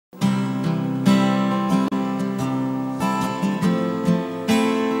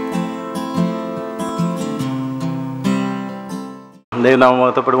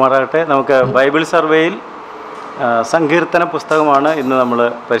ദൈവനാമത്തെ നമുക്ക് ബൈബിൾ സർവേയിൽ സങ്കീർത്തന പുസ്തകമാണ് ഇന്ന് നമ്മൾ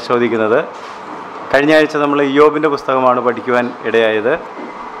പരിശോധിക്കുന്നത്. കഴിഞ്ഞ ആഴ്ച നമ്മൾ ഇയ്യോബിൻ്റെ പുസ്തകമാണ് പഠിക്കുവാൻ ഇടയായത്.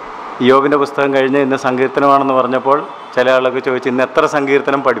 ഇയ്യോബിൻ്റെ പുസ്തകം കഴിഞ്ഞ് ഇന്ന് സങ്കീർത്തനമാണെന്ന് പറഞ്ഞപ്പോൾ ചില ആളൊക്കെ ചോദിച്ചു, ഇന്ന് എത്ര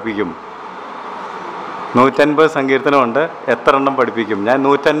സങ്കീർത്തനം പഠിപ്പിക്കും? 150 സങ്കീർത്തനമുണ്ട്, എത്ര എണ്ണം പഠിപ്പിക്കും? ഞാൻ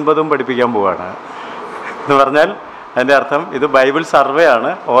 150ഉം പഠിപ്പിക്കാൻ പോവാണ് എന്ന് പറഞ്ഞാൽ അതിൻ്റെ അർത്ഥം ഇത് ബൈബിൾ സർവേ ആണ്.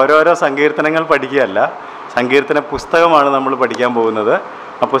 ഓരോരോ സങ്കീർത്തനങ്ങൾ പഠിക്കുകയല്ല, സങ്കീർത്തന പുസ്തകമാണ് നമ്മൾ പഠിക്കാൻ പോകുന്നത്.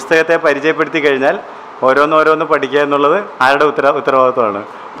 ആ പുസ്തകത്തെ പരിചയപ്പെടുത്തി കഴിഞ്ഞാൽ ഓരോന്നോരോന്ന് പഠിക്കുക എന്നുള്ളത് ആരുടെ ഉത്തരവാദിത്വമാണ്?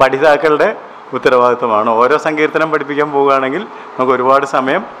 പഠിതാക്കളുടെ ഉത്തരവാദിത്വമാണ്. ഓരോ സങ്കീർത്തനം പഠിപ്പിക്കാൻ പോവുകയാണെങ്കിൽ നമുക്ക് ഒരുപാട്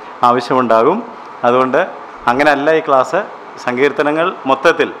സമയം ആവശ്യമുണ്ടാകും. അതുകൊണ്ട് അങ്ങനെയല്ല ഈ ക്ലാസ്. സങ്കീർത്തനങ്ങൾ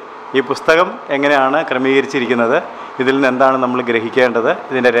മൊത്തത്തിൽ ഈ പുസ്തകം എങ്ങനെയാണ് ക്രമീകരിച്ചിരിക്കുന്നത്, ഇതിൽ നിന്ന് എന്താണ് നമ്മൾ ഗ്രഹിക്കേണ്ടത്,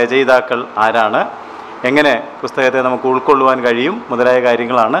 ഇതിൻ്റെ രചയിതാക്കൾ ആരാണ്, എങ്ങനെ പുസ്തകത്തെ നമുക്ക് ഉൾക്കൊള്ളുവാൻ കഴിയും മുതലായ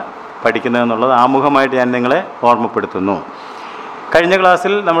കാര്യങ്ങളാണ് പഠിക്കുന്നതെന്നുള്ളത് ആമുഖമായിട്ട് ഞാൻ നിങ്ങളെ ഓർമ്മപ്പെടുത്തുന്നു. കഴിഞ്ഞ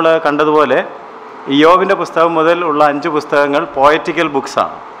ക്ലാസ്സിൽ നമ്മൾ കണ്ടതുപോലെ ഇയ്യോബിൻ്റെ പുസ്തകം മുതൽ ഉള്ള 5 പുസ്തകങ്ങൾ പോയറ്റിക്കൽ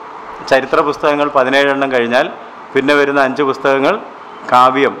ബുക്സാണ്. ചരിത്ര പുസ്തകങ്ങൾ 17 എണ്ണം കഴിഞ്ഞാൽ പിന്നെ വരുന്ന 5 പുസ്തകങ്ങൾ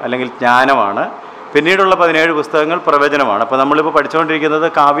കാവ്യം അല്ലെങ്കിൽ ജ്ഞാനമാണ്. പിന്നീടുള്ള 17 പുസ്തകങ്ങൾ പ്രവചനമാണ്. അപ്പോൾ നമ്മളിപ്പോൾ പഠിച്ചുകൊണ്ടിരിക്കുന്നത്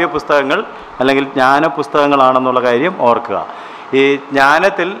കാവ്യ പുസ്തകങ്ങൾ അല്ലെങ്കിൽ ജ്ഞാന പുസ്തകങ്ങളാണെന്നുള്ള കാര്യം ഓർക്കുക. ഈ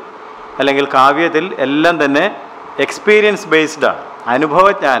ജ്ഞാനത്തിൽ അല്ലെങ്കിൽ കാവ്യത്തിൽ എല്ലാം തന്നെ എക്സ്പീരിയൻസ് ബേസ്ഡാണ്,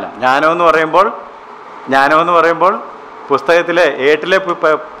 അനുഭവജ്ഞാനം. ജ്ഞാനമെന്ന് പറയുമ്പോൾ പുസ്തകത്തിലെ ഏട്ടിലെ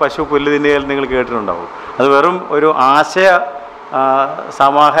പശു പുല്ല് തിന്നുകയിൽ നിങ്ങൾ കേട്ടിട്ടുണ്ടാവും. അത് വെറും ഒരു ആശയ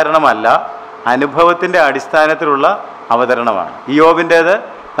സമാഹരണമല്ല, അനുഭവത്തിൻ്റെ അടിസ്ഥാനത്തിലുള്ള അവതരണമാണ്. ഇയ്യോബിൻ്റേത്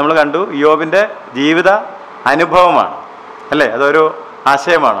നമ്മൾ കണ്ടു, ഇയ്യോബിൻ്റെ ജീവിത അനുഭവമാണ് അല്ലേ? അതൊരു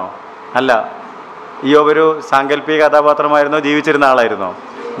ആശയമാണോ? അല്ല. ഇയ്യോബ് ഒരു സാങ്കല്പിക കഥാപാത്രമായിരുന്നോ, ജീവിച്ചിരുന്ന ആളായിരുന്നോ?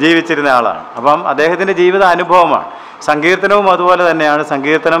 ജീവിച്ചിരുന്ന ആളാണ്. അപ്പം അദ്ദേഹത്തിൻ്റെ ജീവിത അനുഭവമാണ്. സങ്കീർത്തനവും അതുപോലെ തന്നെയാണ്.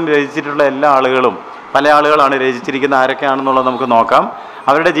 സങ്കീർത്തനം രചിച്ചിട്ടുള്ള എല്ലാ ആളുകളും, പല ആളുകളാണ് രചിച്ചിരിക്കുന്ന, ആരൊക്കെയാണെന്നുള്ളത് നമുക്ക് നോക്കാം.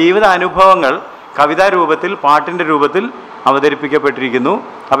 അവരുടെ ജീവിത അനുഭവങ്ങൾ കവിതാ രൂപത്തിൽ, പാട്ടിൻ്റെ രൂപത്തിൽ അവതരിപ്പിക്കപ്പെട്ടിരിക്കുന്നു.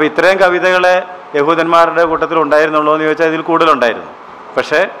 അപ്പോൾ ഇത്രയും കവിതകളെ യഹൂദന്മാരുടെ കൂട്ടത്തിൽ ഉണ്ടായിരുന്നുള്ളൂ എന്ന് ചോദിച്ചാൽ ഇതിൽ കൂടുതലുണ്ടായിരുന്നു.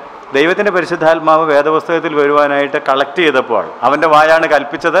 പക്ഷേ ദൈവത്തിൻ്റെ പരിശുദ്ധാത്മാവ് വേദപുസ്തകത്തിൽ വരുവാനായിട്ട് കളക്ട് ചെയ്തപ്പോൾ അവൻ്റെ വായാണ്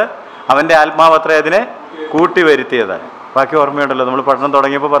കൽപ്പിച്ചത്, അവൻ്റെ ആത്മാവ് അത്ര അതിനെ കൂട്ടി വരുത്തിയത്. വാക്യം ഓർമ്മയുണ്ടല്ലോ, നമ്മൾ പഠനം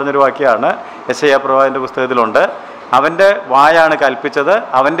തുടങ്ങിയപ്പോൾ പറഞ്ഞൊരു വാക്യമാണ്, യെശയ്യാ പ്രവാചകൻ്റെ പുസ്തകത്തിലുണ്ട്. അവൻ്റെ വായാണ് കൽപ്പിച്ചത്,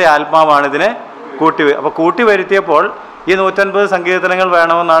 അവൻ്റെ ആത്മാവാണ് ഇതിനെ അപ്പോൾ കൂട്ടി വരുത്തിയപ്പോൾ ഈ 150 സങ്കീർത്തനങ്ങൾ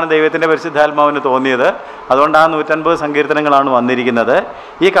വേണമെന്നാണ് ദൈവത്തിൻ്റെ പരിശുദ്ധാത്മാവിന് തോന്നിയത്. അതുകൊണ്ട് ആ 150 സങ്കീർത്തനങ്ങളാണ് വന്നിരിക്കുന്നത്.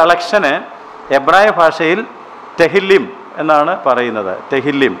 ഈ കളക്ഷന് എബ്രായ ഭാഷയിൽ ടെഹില്ലിം എന്നാണ് പറയുന്നത്.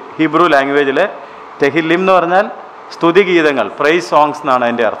 ടെഹില്ലിം, ഹീബ്രു ലാംഗ്വേജിൽ ടെഹില്ലിം എന്ന് പറഞ്ഞാൽ സ്തുതിഗീതങ്ങൾ, പ്രൈസ് സോങ്സ് എന്നാണ്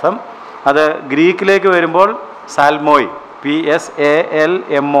അതിൻ്റെ അർത്ഥം. അത് ഗ്രീക്കിലേക്ക് വരുമ്പോൾ സാൽമോയ്,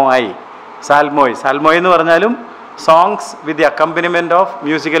 PSALMOI, സാൽമോയ്. സാൽമോയ് എന്ന് പറഞ്ഞാലും songs with the accompaniment of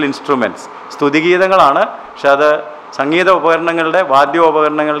musical instruments, സ്തുതിഗീതങ്ങളാണ്. പക്ഷെ അത് സംഗീത ഉപകരണങ്ങളുടെ,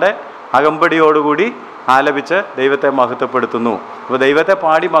 വാദ്യോപകരണങ്ങളുടെ അകമ്പടിയോടുകൂടി ആലപിച്ച് ദൈവത്തെ മഹത്വപ്പെടുത്തുന്നു. അപ്പോൾ ദൈവത്തെ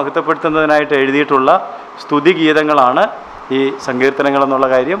പാടി മഹത്വപ്പെടുത്തുന്നതിനായിട്ട് എഴുതിയിട്ടുള്ള സ്തുതിഗീതങ്ങളാണ് ഈ സങ്കീർത്തനങ്ങളെന്നുള്ള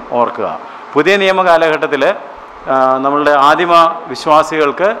കാര്യം ഓർക്കുക. പുതിയ നിയമ കാലഘട്ടത്തിൽ നമ്മളുടെ ആദിമ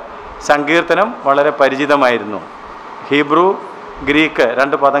വിശ്വാസികൾക്ക് സങ്കീർത്തനം വളരെ പരിചിതമായിരുന്നു. ഹീബ്രു, ഗ്രീക്ക്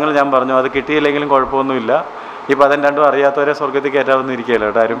 2 പദങ്ങൾ ഞാൻ പറഞ്ഞു. അത് കിട്ടിയില്ലെങ്കിലും കുഴപ്പമൊന്നുമില്ല. ഈ പദം രണ്ടും അറിയാത്തവരെ സ്വർഗത്തിൽ കയറ്റാമെന്ന് ഇരിക്കുകയല്ലോ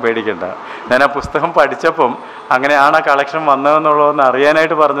കേട്ടോ, ആരും പേടിക്കണ്ട. ഞാൻ ആ പുസ്തകം പഠിച്ചപ്പം അങ്ങനെയാണ് ആ കളക്ഷൻ വന്നതെന്നുള്ളതെന്ന്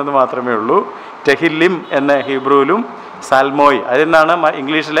അറിയാനായിട്ട് പറഞ്ഞത് മാത്രമേ ഉള്ളൂ. ടെഹില്ലിം എന്ന ഹീബ്രുവിലും സാൽമോയ്, അതിൽ നിന്നാണ്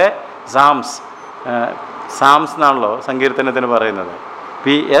ഇംഗ്ലീഷിലെ സാംസ് എന്നാണല്ലോ സങ്കീർത്തനത്തിന് പറയുന്നത്,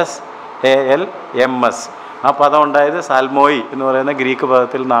 PSALMS. ആ പദം ഉണ്ടായത് സാൽമോയ് എന്ന് പറയുന്ന ഗ്രീക്ക്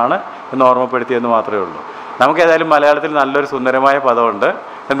പദത്തിൽ നിന്നാണ് എന്ന് ഓർമ്മപ്പെടുത്തിയെന്ന് മാത്രമേ ഉള്ളൂ. നമുക്കേതായാലും മലയാളത്തിൽ നല്ലൊരു സുന്ദരമായ പദമുണ്ട്.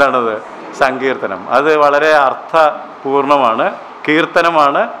 എന്താണത്? സങ്കീർത്തനം. അത് വളരെ അർത്ഥപൂർണമാണ്.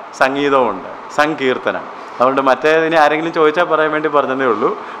 കീർത്തനമാണ്, സംഗീതവുമുണ്ട്, സങ്കീർത്തനം. അതുകൊണ്ട് മറ്റേതിനെ ആരെങ്കിലും ചോദിച്ചാൽ പറയാൻ വേണ്ടി പറഞ്ഞതേ ഉള്ളൂ.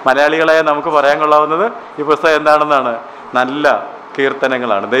 മലയാളികളായ നമുക്ക് പറയാൻ കൊള്ളാവുന്നത് ഈ പുസ്തകം എന്താണെന്നാണ്? നല്ല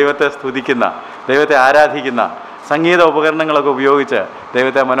കീർത്തനങ്ങളാണ്. ദൈവത്തെ സ്തുതിക്കുന്ന, ദൈവത്തെ ആരാധിക്കുന്ന സംഗീത ഉപകരണങ്ങളൊക്കെ ഉപയോഗിച്ച്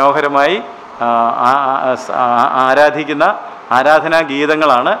ദൈവത്തെ മനോഹരമായി ആരാധിക്കുന്ന ആരാധനാ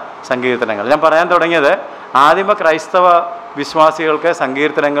ഗീതങ്ങളാണ് സങ്കീർത്തനങ്ങൾ. ഞാൻ പറയാൻ തുടങ്ങിയത്, ആദിമ ക്രൈസ്തവ വിശ്വാസികൾക്ക്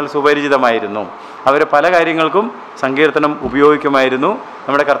സങ്കീർത്തനങ്ങൾ സുപരിചിതമായിരുന്നു. അവർ പല കാര്യങ്ങൾക്കും സങ്കീർത്തനം ഉപയോഗിക്കുമായിരുന്നു.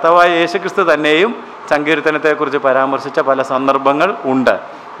 നമ്മുടെ കർത്താവായ യേശുക്രിസ്തു തന്നെയും സങ്കീർത്തനത്തെക്കുറിച്ച് പരാമർശിച്ച പല സന്ദർഭങ്ങൾ ഉണ്ട്.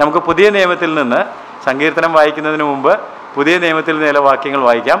 നമുക്ക് പുതിയ നിയമത്തിൽ നിന്ന് സങ്കീർത്തനം വായിക്കുന്നതിന് മുമ്പ് പുതിയ നിയമത്തിൽ ചില വാക്യങ്ങൾ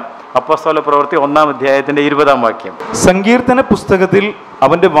വായിക്കാം. അപ്പോസ്തല പ്രവൃത്തി 1-ാം അധ്യായത്തിൻ്റെ 20-ാം വാക്യം. സങ്കീർത്തന പുസ്തകത്തിൽ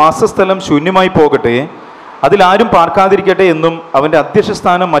അവൻ്റെ വാസസ്ഥലം ശൂന്യമായി പോകട്ടെ, അതിലാരും പാർക്കാതിരിക്കട്ടെ എന്നും അവൻ്റെ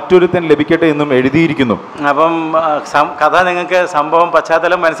അധ്യക്ഷസ്ഥാനം മറ്റൊരുത്തൻ ലഭിക്കട്ടെ എന്നും എഴുതിയിരിക്കുന്നു. അപ്പം കഥ നിങ്ങൾക്ക്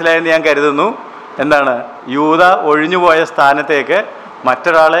പശ്ചാത്തലം മനസ്സിലായെന്ന് ഞാൻ കരുതുന്നു. എന്താണ്? യൂദ ഒഴിഞ്ഞുപോയ സ്ഥാനത്തേക്ക്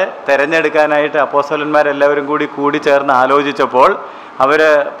മറ്റൊരാളെ തിരഞ്ഞെടുക്കാനായിട്ട് അപ്പോസ്തലന്മാരെല്ലാവരും കൂടി ചേർന്ന് ആലോചിച്ചപ്പോൾ അവർ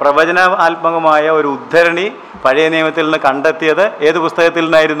പ്രവചനാത്മകമായ ഒരു ഉദ്ധരണി പഴയ നിയമത്തിൽ നിന്ന് കണ്ടെത്തിയത് ഏത് പുസ്തകത്തിൽ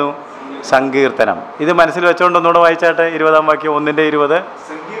നിന്നായിരുന്നു? സങ്കീർത്തനം. ഇത് മനസ്സിൽ വെച്ചുകൊണ്ട് ഒന്നുകൂടെ വായിച്ചാട്ടെ, 20-ാം വാക്യം, 1:20.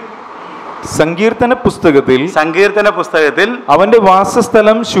 സങ്കീർത്തന പുസ്തകത്തിൽ അവന്റെ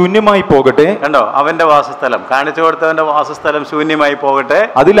വാസസ്ഥലം ശൂന്യമായി പോകട്ടെ. കണ്ടോ, അവന്റെ വാസസ്ഥലം കാണിച്ചു കൊടുത്തവന്റെ വാസസ്ഥലം ശൂന്യമായി പോകട്ടെ,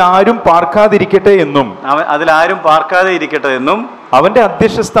 അതിലാരും പാർക്കാതിരിക്കട്ടെ എന്നും അവന്റെ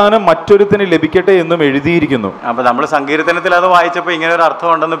അധ്യക്ഷസ്ഥാനം മറ്റൊരുത്തിന് ലഭിക്കട്ടെ എന്നും എഴുതിയിരിക്കുന്നു. അപ്പൊ നമ്മൾ സങ്കീർത്തനത്തിൽ അത് വായിച്ചപ്പോൾ ഇങ്ങനെ ഒരു അർത്ഥം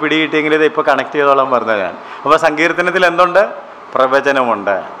ഉണ്ടെന്ന് പിടികിട്ടിയെങ്കിൽ ഇത് ഇപ്പൊ കണക്ട് ചെയ്തോളാം പറഞ്ഞത് ഞാൻ. അപ്പൊ സങ്കീർത്തനത്തിൽ എന്തുണ്ട്?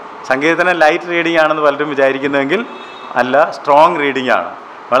 പ്രവചനമുണ്ട്. സങ്കീർത്തനം ലൈറ്റ് റീഡിംഗ് ആണെന്ന് പലരും വിചാരിക്കുന്നുവെങ്കിൽ അല്ല, സ്ട്രോങ് റീഡിംഗ് ആണ്.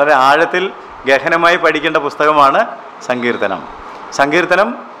 വളരെ ആഴത്തിൽ ഗഹനമായി പഠിക്കേണ്ട പുസ്തകമാണ് സങ്കീർത്തനം. സങ്കീർത്തനം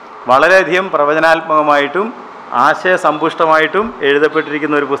വളരെയധികം പ്രവചനാത്മകമായിട്ടും ആശയസമ്പുഷ്ടമായിട്ടും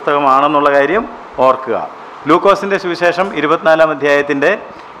എഴുതപ്പെട്ടിരിക്കുന്ന ഒരു പുസ്തകമാണെന്നുള്ള കാര്യം ഓർക്കുക. ലൂക്കോസിൻ്റെ സുവിശേഷം 24-ാം അധ്യായത്തിൻ്റെ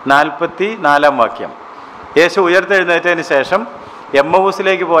 44-ാം വാക്യം. യേശു ഉയർത്തെഴുന്നേറ്റതിന് ശേഷം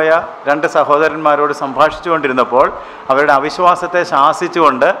എമ്മവൂസിലേക്ക് പോയ 2 സഹോദരന്മാരോട് സംഭാഷിച്ചുകൊണ്ടിരുന്നപ്പോൾ അവരുടെ അവിശ്വാസത്തെ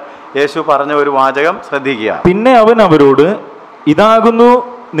ശാസിച്ചുകൊണ്ട് യേശു പറഞ്ഞ ഒരു വാചകം ശ്രദ്ധിക്കുക. പിന്നെ അവൻ അവരോട്, ഇതാകുന്നു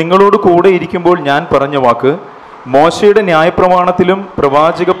നിങ്ങളോട് കൂടെ ഇരിക്കുമ്പോൾ ഞാൻ പറഞ്ഞ വാക്ക്, മോശയുടെ ന്യായപ്രമാണത്തിലും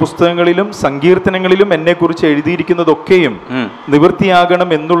പ്രവാചക പുസ്തകങ്ങളിലും സങ്കീർത്തനങ്ങളിലും എന്നെക്കുറിച്ച് എഴുതിയിരിക്കുന്നതൊക്കെയും നിവൃത്തിയാകണം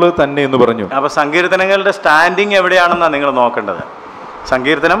എന്നുള്ളത് തന്നെ എന്ന് പറഞ്ഞു. അപ്പൊ സങ്കീർത്തനങ്ങളുടെ സ്റ്റാൻഡിങ് എവിടെയാണെന്നാണ് നിങ്ങൾ നോക്കേണ്ടത്.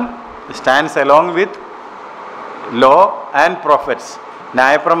 സങ്കീർത്തനം stands along with law and prophets.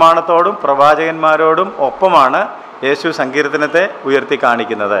 ന്യായപ്രമാണത്തോടും പ്രവാചകന്മാരോടും ഒപ്പമാണ് യേശു സങ്കീർത്തനത്തെ ഉയർത്തി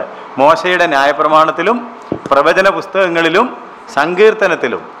കാണിക്കുന്നത്. മോശയുടെ ന്യായപ്രമാണത്തിലും പ്രവചന പുസ്തകങ്ങളിലും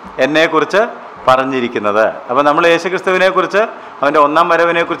സങ്കീർത്തനത്തിലും എന്നെക്കുറിച്ച് പറഞ്ഞിരിക്കുന്നത്. അപ്പം നമ്മൾ യേശുക്രിസ്തുവിനെക്കുറിച്ച്, അവൻ്റെ 1-ാം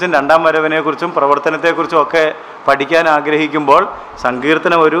വരവിനെക്കുറിച്ചും 2-ാം വരവിനെക്കുറിച്ചും പ്രവർത്തനത്തെക്കുറിച്ചും ഒക്കെ പഠിക്കാൻ ആഗ്രഹിക്കുമ്പോൾ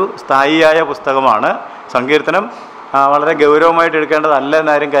സങ്കീർത്തനം ഒരു സ്ഥായിയായ പുസ്തകമാണ്. സങ്കീർത്തനം വളരെ ഗൗരവമായിട്ട് എടുക്കേണ്ടതല്ല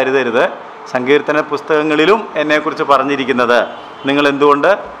എന്നാരും കരുതരുത്. സങ്കീർത്തന പുസ്തകങ്ങളിലും എന്നെക്കുറിച്ച് പറഞ്ഞിരിക്കുന്നത് നിങ്ങൾ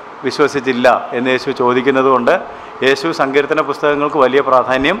എന്തുകൊണ്ട് വിശ്വസിച്ചില്ല എന്ന് യേശു ചോദിക്കുന്നത് കൊണ്ട് യേശു സങ്കീർത്തന പുസ്തകങ്ങൾക്ക് വലിയ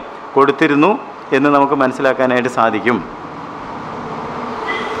പ്രാധാന്യം കൊടുത്തിരുന്നു എന്ന് നമുക്ക് മനസ്സിലാക്കാനായിട്ട് സാധിക്കും.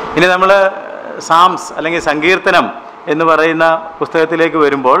 ഇനി നമ്മൾ സാംസ് അല്ലെങ്കിൽ സങ്കീർത്തനം എന്ന് പറയുന്ന പുസ്തകത്തിലേക്ക്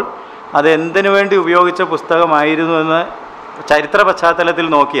വരുമ്പോൾ അത് എന്തിനു വേണ്ടി ഉപയോഗിച്ച പുസ്തകമായിരുന്നു എന്ന് ചരിത്ര പശ്ചാത്തലത്തിൽ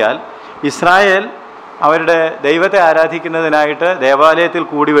നോക്കിയാൽ, ഇസ്രായേൽ അവരുടെ ദൈവത്തെ ആരാധിക്കുന്നതിനായിട്ട് ദേവാലയത്തിൽ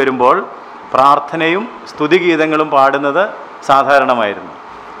കൂടി വരുമ്പോൾ പ്രാർത്ഥനയും സ്തുതിഗീതങ്ങളും പാടുന്നത് സാധാരണമായിരുന്നു.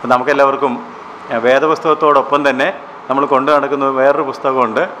 അപ്പം നമുക്കെല്ലാവർക്കും വേദപുസ്തകത്തോടൊപ്പം തന്നെ നമ്മൾ കൊണ്ടു നടക്കുന്ന വേറൊരു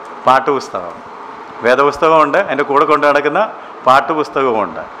പുസ്തകമുണ്ട്, പാട്ടുപുസ്തകം. വേദപുസ്തകമുണ്ട്, അതിൻ്റെ കൂടെ കൊണ്ടു നടക്കുന്ന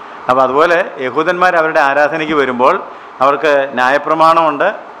പാട്ടുപുസ്തകമുണ്ട്. അപ്പോൾ അതുപോലെ യഹൂദന്മാർ അവരുടെ ആരാധനയ്ക്ക് വരുമ്പോൾ അവർക്ക് ന്യായപ്രമാണമുണ്ട്,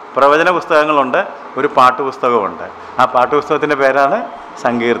 പ്രവചന പുസ്തകങ്ങളുണ്ട്, ഒരു പാട്ടുപുസ്തകമുണ്ട്. ആ പാട്ടുപുസ്തകത്തിൻ്റെ പേരാണ്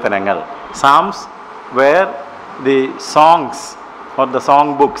സങ്കീർത്തനങ്ങൾ. സാംസ് where the songs or the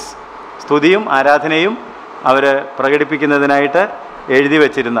song books. സ്തുതിയും ആരാധനയും അവർ പ്രകടിപ്പിക്കുന്നതിനായിട്ട് എഴുതി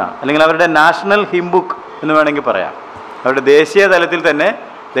വച്ചിരുന്ന, അല്ലെങ്കിൽ അവരുടെ നാഷണൽ ഹിം ബുക്ക് എന്ന് വേണമെങ്കിൽ പറയാം. അവരുടെ ദേശീയ തലത്തിൽ തന്നെ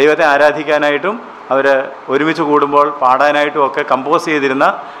ദൈവത്തെ ആരാധിക്കാനായിട്ടും അവർ ഒരുമിച്ച് കൂടുമ്പോൾ പാടാനായിട്ടും ഒക്കെ കമ്പോസ് ചെയ്തിരുന്ന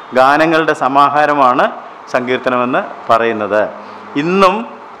ഗാനങ്ങളുടെ സമാഹാരമാണ് സങ്കീർത്തനമെന്ന് പറയുന്നത്. ഇന്നും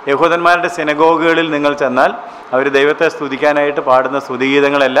യഹൂദന്മാരുടെ സിനഗോഗുകളിൽ നിങ്ങൾ ചെന്നാൽ അവർ ദൈവത്തെ സ്തുതിക്കാനായിട്ട് പാടുന്ന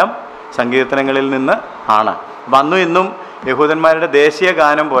സ്തുതിഗീതങ്ങളെല്ലാം സങ്കീർത്തനങ്ങളിൽ നിന്ന് ആണ്. അപ്പം അന്നും ഇന്നും യഹൂദന്മാരുടെ ദേശീയ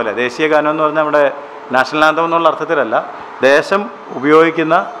ഗാനം പോലെ, ദേശീയ ഗാനം എന്ന് പറഞ്ഞാൽ നമ്മുടെ നാഷണൽ ആന്തം എന്നുള്ള അർത്ഥത്തിലല്ല, ദേശം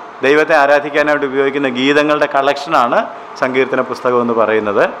ഉപയോഗിക്കുന്ന, ദൈവത്തെ ആരാധിക്കാനായിട്ട് ഉപയോഗിക്കുന്ന ഗീതങ്ങളുടെ കളക്ഷനാണ് സങ്കീർത്തന പുസ്തകം എന്ന്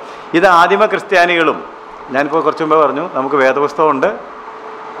പറയുന്നത്. ഇത് ആദിമ ക്രിസ്ത്യാനികളും, ഞാനിപ്പോൾ കുറച്ച് മുമ്പേ പറഞ്ഞു നമുക്ക് വേദപുസ്തകമുണ്ട്.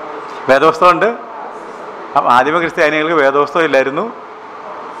 ആദിമ ക്രിസ്ത്യാനികൾക്ക് വേദപുസ്തകം ഇല്ലായിരുന്നു,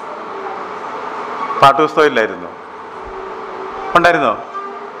 പാട്ടുപുസ്തകം ഇല്ലായിരുന്നു. ഉണ്ടായിരുന്നോ?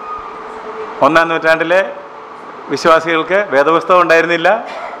 1-ാം നൂറ്റാണ്ടിലെ വിശ്വാസികൾക്ക് വേദപുസ്തകം ഉണ്ടായിരുന്നില്ല,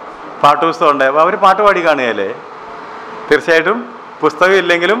 പാട്ടുപുസ്തകം ഉണ്ടായി. അപ്പോൾ അവർ പാട്ട് പാടി കാണുകയല്ലേ? തീർച്ചയായിട്ടും പുസ്തകം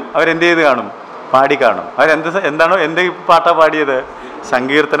ഇല്ലെങ്കിലും അവരെന്ത് ചെയ്ത് കാണും? പാടി കാണും. എന്ത് പാട്ടാണ് പാടിയത്?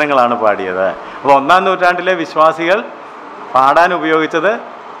 സങ്കീർത്തനങ്ങളാണ് പാടിയത്. അപ്പോൾ 1-ാം നൂറ്റാണ്ടിലെ വിശ്വാസികൾ പാടാൻ ഉപയോഗിച്ചത്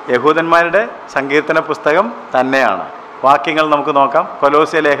യഹൂദന്മാരുടെ സങ്കീർത്തന പുസ്തകം തന്നെയാണ്. വാക്യങ്ങൾ നമുക്ക് നോക്കാം.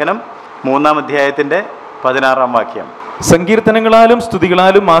 കൊലോസ്യ ലേഖനം 3-ാം അധ്യായത്തിൻ്റെ 16-ാം വാക്യം. സങ്കീർത്തനങ്ങളാലും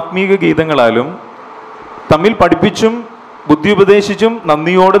സ്തുതികളാലും ആത്മീക ഗീതങ്ങളാലും തമ്മിൽ പഠിപ്പിച്ചും ബുദ്ധി ഉപദേശിച്ചും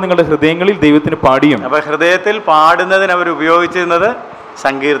നന്ദിയോടെ നിങ്ങളുടെ ഹൃദയങ്ങളിൽ ദൈവത്തിന് പാടിയും. അപ്പോൾ ഹൃദയത്തിൽ പാടുന്നതിന് അവർ ഉപയോഗിച്ചിരുന്നത്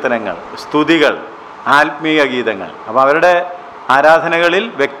സങ്കീർത്തനങ്ങൾ, സ്തുതികൾ, ആത്മീയ ഗീതങ്ങൾ. അപ്പോൾ അവരുടെ ആരാധനകളിൽ,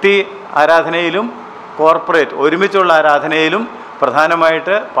 വ്യക്തി ആരാധനയിലും കോർപ്പറേറ്റ് ഒരുമിച്ചുള്ള ആരാധനയിലും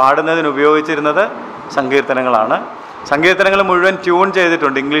പ്രധാനമായിട്ട് പാടുന്നതിന് ഉപയോഗിച്ചിരുന്നത് സങ്കീർത്തനങ്ങളാണ്. സങ്കീർത്തനങ്ങൾ മുഴുവൻ ട്യൂൺ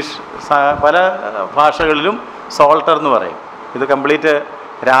ചെയ്തിട്ടുണ്ട്. ഇംഗ്ലീഷ് പല ഭാഷകളിലും സോൾട്ടർ എന്ന് പറയും. ഇത് കംപ്ലീറ്റ്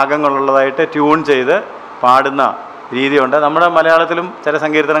രാഗങ്ങളുള്ളതായിട്ട് ട്യൂൺ ചെയ്ത് പാടുന്ന രീതിയുണ്ട്. നമ്മുടെ മലയാളത്തിലും ചില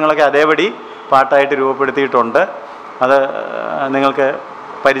സങ്കീർത്തനങ്ങളൊക്കെ അതേപടി പാട്ടായിട്ട് രൂപപ്പെടുത്തിയിട്ടുണ്ട്. അത് നിങ്ങൾക്ക്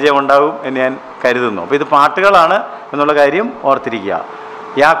പരിചയമുണ്ടാകും എന്ന് ഞാൻ കരുതുന്നു. അപ്പോൾ ഇത് പാട്ടുകളാണ് എന്നുള്ള കാര്യം ഓർത്തിരിക്കുക.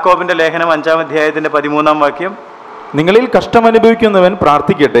 യാക്കോബിൻ്റെ ലേഖനം 5-ാം അധ്യായത്തിൻ്റെ 13-ാം വാക്യം, നിങ്ങളിൽ കഷ്ടമനുഭവിക്കുന്നവൻ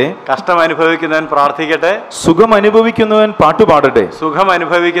പ്രാർത്ഥിക്കട്ടെ, കഷ്ടമനുഭവിക്കുന്നവൻ പ്രാർത്ഥിക്കട്ടെ, സുഖം അനുഭവിക്കുന്നവൻ പാട്ടുപാടട്ടെ, സുഖം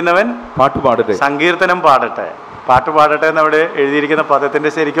അനുഭവിക്കുന്നവൻ പാട്ടുപാടട്ടെ, സങ്കീർത്തനം പാടട്ടെ. പാട്ടുപാടട്ടെ എന്നവിടെ എഴുതിയിരിക്കുന്ന പദത്തിൻ്റെ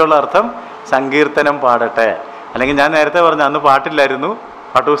ശരിക്കുള്ള അർത്ഥം സങ്കീർത്തനം പാടട്ടെ. അല്ലെങ്കിൽ ഞാൻ നേരത്തെ പറഞ്ഞു അന്ന് പാട്ടില്ലായിരുന്നു,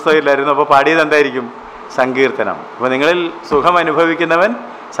 പാട്ടുപുസ്തകം ഇല്ലായിരുന്നു. അപ്പോൾ പാടിയത് എന്തായിരിക്കും? സങ്കീർത്തനം. അപ്പോൾ നിങ്ങളിൽ സുഖം അനുഭവിക്കുന്നവൻ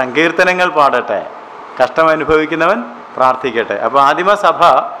സങ്കീർത്തനങ്ങൾ പാടട്ടെ, കഷ്ടം അനുഭവിക്കുന്നവൻ പ്രാർത്ഥിക്കട്ടെ. അപ്പോൾ ആദിമസഭ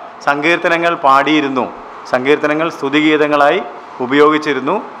സങ്കീർത്തനങ്ങൾ പാടിയിരുന്നു, സങ്കീർത്തനങ്ങൾ സ്തുതിഗീതങ്ങളായി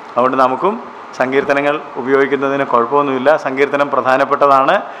ഉപയോഗിച്ചിരുന്നു. അതുകൊണ്ട് നമുക്കും സങ്കീർത്തനങ്ങൾ ഉപയോഗിക്കുന്നതിന് കുഴപ്പമൊന്നുമില്ല. സങ്കീർത്തനം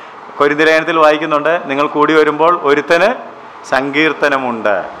പ്രധാനപ്പെട്ടതാണ്. കൊരിന്ത്യലേഖനത്തിൽ വായിക്കുന്നുണ്ട്, നിങ്ങൾ കൂടി വരുമ്പോൾ ഒരുത്തന്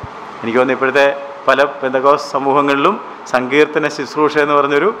സങ്കീർത്തനമുണ്ട്. എനിക്ക് തോന്നുന്നു ഇപ്പോഴത്തെ പല പെന്തക്കോസ് സമൂഹങ്ങളിലും സങ്കീർത്തന ശുശ്രൂഷ എന്ന്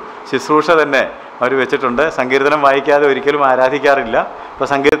പറഞ്ഞൊരു ശുശ്രൂഷ തന്നെ അവർ വെച്ചിട്ടുണ്ട്. സങ്കീർത്തനം വായിക്കാതെ ഒരിക്കലും ആരാധിക്കാറില്ല. അപ്പോൾ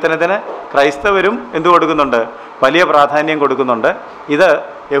സങ്കീർത്തനത്തിന് ക്രൈസ്തവരും എന്തു കൊടുക്കുന്നുണ്ട്? വലിയ പ്രാധാന്യം കൊടുക്കുന്നുണ്ട്. ഇത്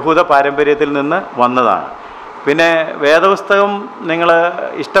യഹൂദ പാരമ്പര്യത്തിൽ നിന്ന് വന്നതാണ്. പിന്നെ വേദപുസ്തകം നിങ്ങൾ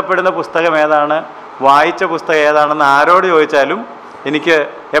ഇഷ്ടപ്പെടുന്ന പുസ്തകം ഏതാണ്, വായിച്ച പുസ്തകം ഏതാണെന്ന് ആരോട് ചോദിച്ചാലും എനിക്ക്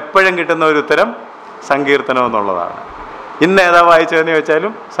എപ്പോഴും കിട്ടുന്ന ഒരു ഉത്തരം സങ്കീർത്തനം എന്നുള്ളതാണ്. ഇന്ന് ഏതാ വായിച്ചതെന്ന്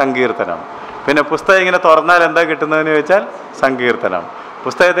ചോദിച്ചാലും സങ്കീർത്തനം. പിന്നെ പുസ്തകം ഇങ്ങനെ തുറന്നാൽ എന്താ കിട്ടുന്നതെന്ന് ചോദിച്ചാൽ സങ്കീർത്തനം.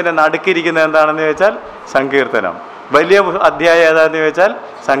 പുസ്തകത്തിൻ്റെ നടുക്കിരിക്കുന്നത് എന്താണെന്ന് ചോദിച്ചാൽ സങ്കീർത്തനം. വലിയ അധ്യായം ഏതാണെന്ന് ചോദിച്ചാൽ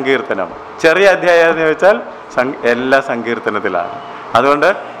സങ്കീർത്തനം. ചെറിയ അധ്യായം ഏതാണെന്ന് ചോദിച്ചാൽ എല്ലാ സങ്കീർത്തനത്തിലാണ്. അതുകൊണ്ട്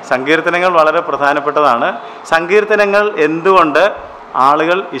സങ്കീർത്തനങ്ങൾ വളരെ പ്രധാനപ്പെട്ടതാണ്. സങ്കീർത്തനങ്ങൾ എന്തുകൊണ്ട്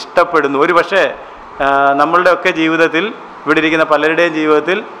ആളുകൾ ഇഷ്ടപ്പെടുന്നു? ഒരു പക്ഷേ നമ്മളുടെയൊക്കെ ജീവിതത്തിൽ, ഇവിടെ ഇരിക്കുന്ന പലരുടെയും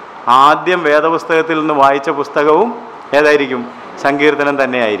ജീവിതത്തിൽ ആദ്യം വേദപുസ്തകത്തിൽ നിന്ന് വായിച്ച പുസ്തകവും ഏതായിരിക്കും? സങ്കീർത്തനം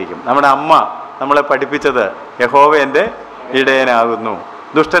തന്നെയായിരിക്കും. നമ്മുടെ അമ്മ നമ്മളെ പഠിപ്പിച്ചത് യഹോവ എൻ്റെ ഇടയനാകുന്നു,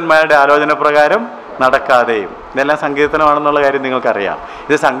 ദുഷ്ടന്മാരുടെ ആലോചന പ്രകാരം നടക്കാതെയും. ഇതെല്ലാം സങ്കീർത്തനമാണെന്നുള്ള കാര്യം നിങ്ങൾക്കറിയാം.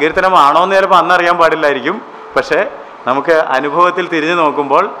 ഇത് സങ്കീർത്തനമാണോ എന്ന് ചിലപ്പോൾ അന്നറിയാൻ പാടില്ലായിരിക്കും. പക്ഷേ നമുക്ക് അനുഭവത്തിൽ തിരിഞ്ഞു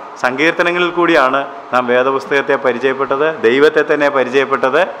നോക്കുമ്പോൾ സങ്കീർത്തനങ്ങളിൽ കൂടിയാണ് നാം വേദപുസ്തകത്തെ പരിചയപ്പെട്ടത്, ദൈവത്തെ തന്നെ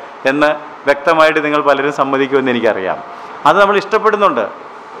പരിചയപ്പെട്ടത് എന്ന് വ്യക്തമായിട്ട് നിങ്ങൾ പലരും സമ്മതിക്കുമെന്ന് എനിക്കറിയാം. അത് നമ്മൾ ഇഷ്ടപ്പെടുന്നുണ്ട്.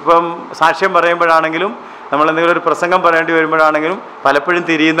 ഇപ്പം സാക്ഷ്യം പറയുമ്പോഴാണെങ്കിലും, നമ്മൾ എന്തെങ്കിലും ഒരു പ്രസംഗം പറയേണ്ടി വരുമ്പോഴാണെങ്കിലും പലപ്പോഴും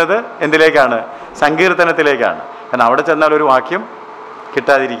തിരിയുന്നത് എന്തിലേക്കാണ്? സങ്കീർത്തനത്തിലേക്കാണ്. കാരണം അവിടെ ചെന്നാൽ ഒരു വാക്യം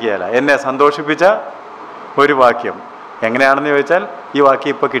കിട്ടാതിരിക്കുകയല്ല. എന്നെ സന്തോഷിപ്പിച്ച ഒരു വാക്യം എങ്ങനെയാണെന്ന് ചോദിച്ചാൽ ഈ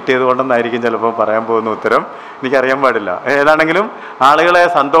വാക്യം ഇപ്പോൾ കിട്ടിയത് കൊണ്ടെന്നായിരിക്കും ചിലപ്പോൾ പറയാൻ പോകുന്ന ഉത്തരം. എനിക്കറിയാൻ പാടില്ല. ഏതാണെങ്കിലും ആളുകളെ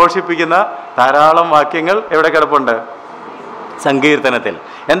സന്തോഷിപ്പിക്കുന്ന ധാരാളം വാക്യങ്ങൾ എവിടെ കിടപ്പുണ്ട്? സങ്കീർത്തനത്തിൽ.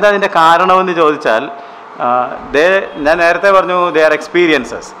 എന്താ അതിൻ്റെ കാരണമെന്ന് ചോദിച്ചാൽ, ഞാൻ നേരത്തെ പറഞ്ഞു ദേ ആർ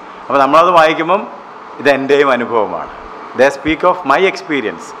എക്സ്പീരിയൻസസ്. അപ്പോൾ നമ്മളത് വായിക്കുമ്പം ഇതെൻ്റെയും അനുഭവമാണ്. They speak of my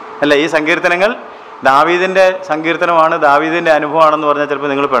experience. അല്ല, ഈ സങ്കീർത്തനങ്ങൾ ദാവീദിൻ്റെ സങ്കീർത്തനമാണ്, ദാവീദിൻ്റെ അനുഭവമാണെന്ന് പറഞ്ഞാൽ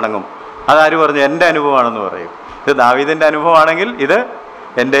ചിലപ്പോൾ നിങ്ങൾ പിണങ്ങും. അതാര് പറഞ്ഞു? എൻ്റെ അനുഭവമാണെന്ന് പറയും. ഇത് ദാവീദിൻ്റെ അനുഭവമാണെങ്കിൽ ഇത്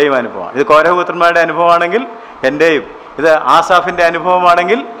എൻ്റെയും അനുഭവമാണ്. ഇത് കോരഹപുത്രന്മാരുടെ അനുഭവമാണെങ്കിൽ എൻ്റെയും, ഇത് ആസാഫിൻ്റെ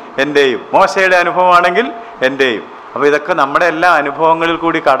അനുഭവമാണെങ്കിൽ എൻ്റെയും, മോശയുടെ അനുഭവമാണെങ്കിൽ എൻ്റെയും. അപ്പോൾ ഇതൊക്കെ നമ്മുടെ എല്ലാ അനുഭവങ്ങളിൽ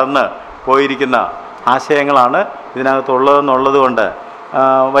കൂടി കടന്ന് പോയിരിക്കുന്ന ആശയങ്ങളാണ് ഇതിനകത്തുള്ളതെന്നുള്ളത് കൊണ്ട്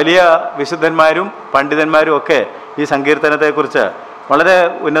വലിയ വിശുദ്ധന്മാരും പണ്ഡിതന്മാരും ഒക്കെ ഈ സങ്കീർത്തനത്തെക്കുറിച്ച് വളരെ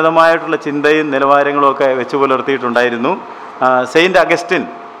ഉന്നതമായിട്ടുള്ള ചിന്തയും നിലവാരങ്ങളും ഒക്കെ വെച്ച് പുലർത്തിയിട്ടുണ്ടായിരുന്നു. സെയിൻറ്റ് അഗസ്റ്റിൻ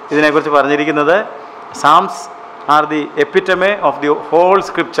ഇതിനെക്കുറിച്ച് പറഞ്ഞിരിക്കുന്നത്, സാംസ് are the എപ്പിറ്റമേ of the whole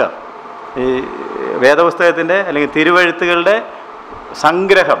scripture. ഈ വേദപുസ്തകത്തിൻ്റെ അല്ലെങ്കിൽ തിരുവെഴുത്തുകളുടെ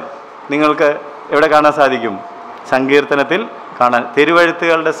സംഗ്രഹം നിങ്ങൾക്ക് എവിടെ കാണാൻ സാധിക്കും? സങ്കീർത്തനത്തിൽ കാണാൻ.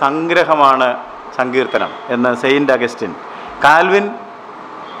 തിരുവെഴുത്തുകളുടെ സംഗ്രഹമാണ് സങ്കീർത്തനം എന്ന് സെയിൻറ്റ് അഗസ്റ്റിൻ.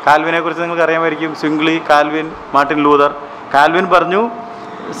 കാൽവിനെക്കുറിച്ച് നിങ്ങൾക്ക് അറിയാമായിരിക്കും. Zwingli, Calvin, Martin Luther. Calvin പറഞ്ഞു,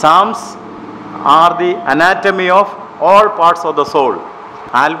 സാംസ് are the anatomy of all parts of the soul.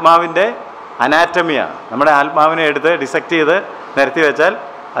 ആത്മാവിൻ്റെ അനാറ്റമിയാണ്. നമ്മുടെ ആത്മാവിനെ എടുത്ത് ഡിസെക്റ്റ് ചെയ്ത് നിരത്തി വെച്ചാൽ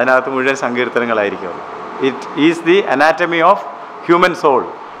അതിനകത്ത് മുഴുവൻ സങ്കീർത്തനങ്ങളായിരിക്കും. It is the anatomy of human soul.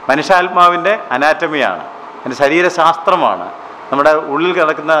 മനുഷ്യാത്മാവിൻ്റെ അനാറ്റമിയാണ്, അതിൻ്റെ ശരീരശാസ്ത്രമാണ്. നമ്മുടെ ഉള്ളിൽ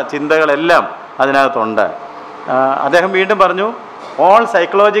കിടക്കുന്ന ചിന്തകളെല്ലാം അതിനകത്തുണ്ട്. അദ്ദേഹം വീണ്ടും പറഞ്ഞു, all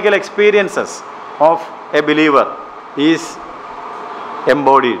psychological experiences of A believer is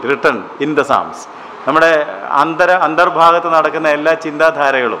embodied written in the സാംസ്. നമ്മുടെ അന്തർഭാഗത്ത് നടക്കുന്ന എല്ലാ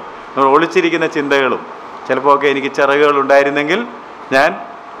ചിന്താധാരകളും, നമ്മൾ ഒളിച്ചിരിക്കുന്ന ചിന്തകളും, ചിലപ്പോൾ ഒക്കെ എനിക്ക് ചിറകുകൾ ഉണ്ടായിരുന്നെങ്കിൽ ഞാൻ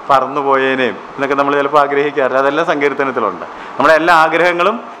പറന്നുപോയേനേയും എന്നൊക്കെ നമ്മൾ ചിലപ്പോൾ ആഗ്രഹിക്കാറില്ല. അതെല്ലാം സങ്കീർത്തനത്തിലുണ്ട്. നമ്മുടെ എല്ലാ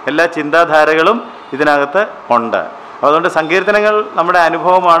ആഗ്രഹങ്ങളും എല്ലാ ചിന്താധാരകളും ഇതിനകത്ത് ഉണ്ട്. അതുകൊണ്ട് സങ്കീർത്തനങ്ങൾ നമ്മുടെ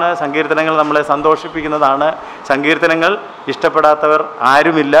അനുഭവമാണ്. സങ്കീർത്തനങ്ങൾ നമ്മളെ സന്തോഷിപ്പിക്കുന്നതാണ്. സങ്കീർത്തനങ്ങൾ ഇഷ്ടപ്പെടാത്തവർ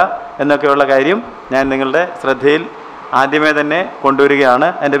ആരുമില്ല എന്നൊക്കെയുള്ള കാര്യം ഞാൻ നിങ്ങളുടെ ശ്രദ്ധയിൽ ആദ്യമേ തന്നെ കൊണ്ടുവരികയാണ്.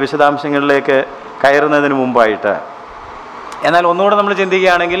 എൻ്റെ വിശദാംശങ്ങളിലേക്ക് കയറുന്നതിന് മുമ്പായിട്ട് എന്നാൽ ഒന്നുകൂടെ നമ്മൾ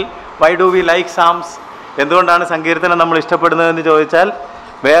ചിന്തിക്കുകയാണെങ്കിൽ വൈ ഡു വി ലൈക്ക് സാംസ്, എന്തുകൊണ്ടാണ് സങ്കീർത്തനം നമ്മൾ ഇഷ്ടപ്പെടുന്നതെന്ന് ചോദിച്ചാൽ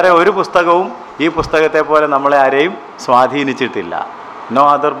വേറെ ഒരു പുസ്തകവും ഈ പുസ്തകത്തെ പോലെ നമ്മളെ ആരെയും സ്വാധീനിച്ചിട്ടില്ല. No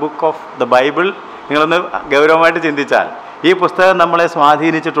other book of the Bible. നിങ്ങളൊന്ന് ഗൗരവമായിട്ട് ചിന്തിച്ചാൽ ഈ പുസ്തകം നമ്മളെ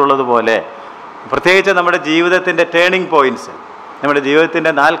സ്വാധീനിച്ചിട്ടുള്ളതുപോലെ, പ്രത്യേകിച്ച് നമ്മുടെ ജീവിതത്തിൻ്റെ ടേണിംഗ് പോയിൻറ്റ്സ്, നമ്മുടെ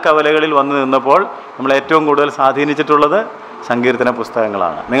ജീവിതത്തിൻ്റെ നാൽക്കവലകളിൽ വന്നു നിന്നപ്പോൾ നമ്മളെ ഏറ്റവും കൂടുതൽ സ്വാധീനിച്ചിട്ടുള്ളത് സങ്കീർത്തന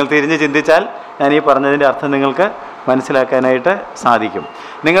പുസ്തകങ്ങളാണ്. നിങ്ങൾ തിരിഞ്ഞ് ചിന്തിച്ചാൽ ഞാൻ ഈ പറഞ്ഞതിൻ്റെ അർത്ഥം നിങ്ങൾക്ക് മനസ്സിലാക്കാനായിട്ട് സാധിക്കും.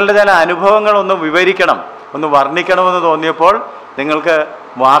 നിങ്ങളുടെ ചില അനുഭവങ്ങളൊന്ന് വിവരിക്കണം, ഒന്ന് വർണ്ണിക്കണമെന്ന് തോന്നിയപ്പോൾ നിങ്ങൾക്ക്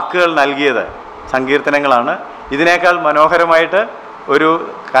വാക്കുകൾ നൽകിയത് സങ്കീർത്തനങ്ങളാണ്. ഇതിനേക്കാൾ മനോഹരമായിട്ട് ഒരു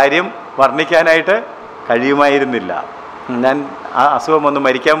കാര്യം വർണ്ണിക്കാനായിട്ട് കഴിയുമായിരുന്നില്ല. ഞാൻ ആ അസുഖം ഒന്ന്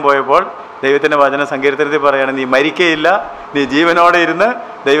മരിക്കാൻ പോയപ്പോൾ ദൈവത്തിൻ്റെ വചന സങ്കീർത്തനത്തിൽ പറയുകയാണ്, നീ മരിക്കയില്ല, നീ ജീവനോടെ ഇരുന്ന്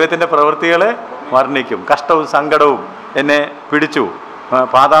ദൈവത്തിൻ്റെ പ്രവൃത്തികളെ വർണ്ണിക്കും. കഷ്ടവും സങ്കടവും എന്നെ പിടിച്ചു,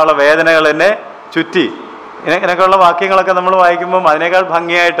 പാതാള വേദനകൾ എന്നെ ചുറ്റി. ഇങ്ങനെയൊക്കെയുള്ള വാക്യങ്ങളൊക്കെ നമ്മൾ വായിക്കുമ്പം അതിനേക്കാൾ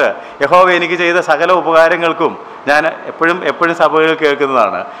ഭംഗിയായിട്ട് യഹോവ എനിക്ക് ചെയ്ത സകല ഉപകാരങ്ങൾക്കും ഞാൻ എപ്പോഴും സഭകളിൽ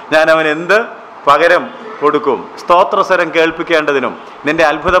കേൾക്കുന്നതാണ്, ഞാൻ അവൻ എന്ത് പകരം കൊടുക്കും, സ്തോത്രസ്വരം കേൾപ്പിക്കേണ്ടതിനും നിൻ്റെ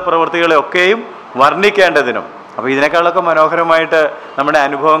അത്ഭുത പ്രവൃത്തികളെ ഒക്കെയും വർണ്ണിക്കേണ്ടതിനും. അപ്പോൾ ഇതിനേക്കാളൊക്കെ മനോഹരമായിട്ട് നമ്മുടെ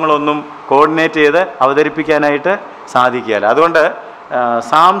അനുഭവങ്ങളൊന്നും കോർഡിനേറ്റ് ചെയ്ത് അവതരിപ്പിക്കാനായിട്ട് സാധിക്കുകയില്ല. അതുകൊണ്ട്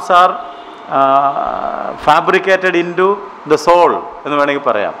സാംസ് R fabricated in to the soul എന്ന് വേണമെങ്കിൽ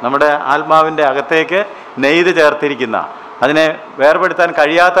പറയാം. നമ്മുടെ ആത്മാവിൻ്റെ അകത്തേക്ക് നെയ്ത് ചേർത്തിരിക്കുന്ന, അതിനെ വേർപെടുത്താൻ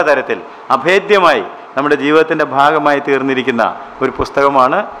കഴിയാത്ത തരത്തിൽ അഭേദ്യമായി നമ്മുടെ ജീവിതത്തിൻ്റെ ഭാഗമായി തീർന്നിരിക്കുന്ന ഒരു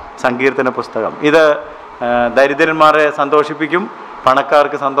പുസ്തകമാണ് സങ്കീർത്തന പുസ്തകം. ഇത് ദരിദ്രന്മാരെ സന്തോഷിപ്പിക്കും,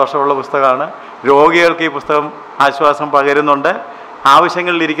 പണക്കാർക്ക് സന്തോഷമുള്ള പുസ്തകമാണ്. രോഗികൾക്ക് ഈ പുസ്തകം ആശ്വാസം പകരുന്നുണ്ട്.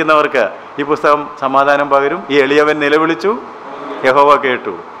 ആവശ്യങ്ങളിലിരിക്കുന്നവർക്ക് ഈ പുസ്തകം സമാധാനം പകരും. ഈ എളിയവൻ നിലവിളിച്ചു, യഹോവ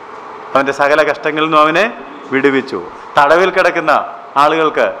കേട്ടു, അവൻ്റെ സകല കഷ്ടങ്ങളിൽ നിന്നും അവനെ വിടുവിച്ചു. തടവിൽ കിടക്കുന്ന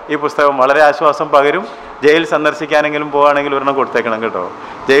ആളുകൾക്ക് ഈ പുസ്തകം വളരെ ആശ്വാസം പകരും. ജയിൽ സന്ദർശിക്കാനെങ്കിലും പോകുകയാണെങ്കിൽ ഒരെണ്ണം കൊടുത്തേക്കണം കേട്ടോ.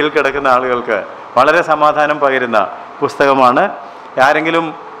 ജയിലിൽ കിടക്കുന്ന ആളുകൾക്ക് വളരെ സമാധാനം പകരുന്ന പുസ്തകമാണ്. ആരെങ്കിലും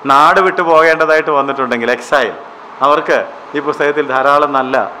നാട് വിട്ടു പോകേണ്ടതായിട്ട് വന്നിട്ടുണ്ടെങ്കിൽ, എക്സൈൽ, അവർക്ക് ഈ പുസ്തകത്തിൽ ധാരാളം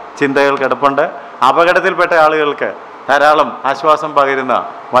നല്ല ചിന്തകൾ കിടപ്പുണ്ട്. അപകടത്തിൽപ്പെട്ട ആളുകൾക്ക് ധാരാളം ആശ്വാസം പകരുന്ന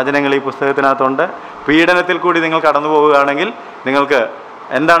വചനങ്ങൾ ഈ പുസ്തകത്തിനകത്തുണ്ട്. പീഡനത്തിൽ കൂടി നിങ്ങൾ കടന്നു പോവുകയാണെങ്കിൽ നിങ്ങൾക്ക്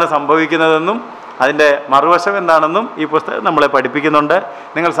എന്താണ് സംഭവിക്കുന്നതെന്നും അതിൻ്റെ മറുവശം എന്താണെന്നും ഈ പുസ്തകം നമ്മളെ പഠിപ്പിക്കുന്നുണ്ട്.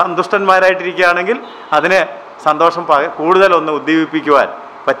 നിങ്ങൾ സന്തുഷ്ടന്മാരായിട്ടിരിക്കുകയാണെങ്കിൽ അതിനെ സന്തോഷം കൂടുതലൊന്ന് ഉദ്ദീപിപ്പിക്കുവാൻ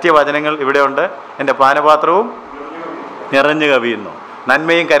പറ്റിയ വചനങ്ങൾ ഇവിടെയുണ്ട്. എൻ്റെ പാനപാത്രവും നിറഞ്ഞു കവിയുന്നു,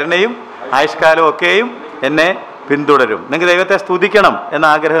 നന്മയും കരുണയും ആയുഷ്കാലവും ഒക്കെയും എന്നെ പിന്തുടരും. നിങ്ങൾക്ക് ദൈവത്തെ സ്തുതിക്കണം എന്ന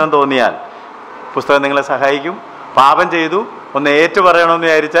ആഗ്രഹം തോന്നിയാൽ പുസ്തകം നിങ്ങളെ സഹായിക്കും. പാപം ചെയ്തു ഒന്ന് ഏറ്റുപറയണമെന്ന്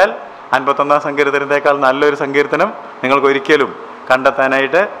വിചാരിച്ചാൽ 51-ാം സങ്കീർത്തനത്തേക്കാൾ നല്ലൊരു സങ്കീർത്തനം നിങ്ങൾക്കൊരിക്കലും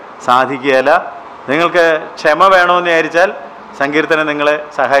കണ്ടെത്താനായിട്ട് സാധിക്കുകയില്ല. നിങ്ങൾക്ക് ക്ഷമ വേണമെന്ന് വിചാരിച്ചാൽ സങ്കീർത്തനം നിങ്ങളെ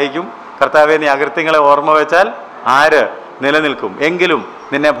സഹായിക്കും. കർത്താവേ, നീ അകൃത്യങ്ങളെ ഓർമ്മ വെച്ചാൽ ആര് നിലനിൽക്കും? എങ്കിലും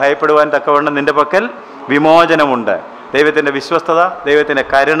നിന്നെ ഭയപ്പെടുവാൻ തക്കവണ്ണം നിൻ്റെ പക്കൽ വിമോചനമുണ്ട്. ദൈവത്തിൻ്റെ വിശ്വസ്തത, ദൈവത്തിൻ്റെ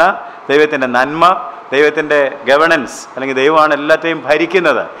കരുണ, ദൈവത്തിൻ്റെ നന്മ, ദൈവത്തിൻ്റെ ഗവർണൻസ്, അല്ലെങ്കിൽ ദൈവമാണ് എല്ലാത്തെയും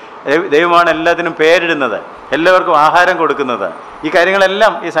ഭരിക്കുന്നത്, ദൈവമാണ് എല്ലാത്തിനും പേരിടുന്നത്, എല്ലാവർക്കും ആഹാരം കൊടുക്കുന്നത്. ഈ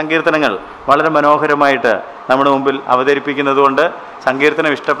കാര്യങ്ങളെല്ലാം ഈ സങ്കീർത്തനങ്ങൾ വളരെ മനോഹരമായിട്ട് നമ്മുടെ മുമ്പിൽ അവതരിപ്പിക്കുന്നതുകൊണ്ട്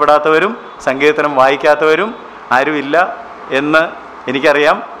സങ്കീർത്തനം ഇഷ്ടപ്പെടാത്തവരും സങ്കീർത്തനം വായിക്കാത്തവരും ആരുമില്ല എന്ന്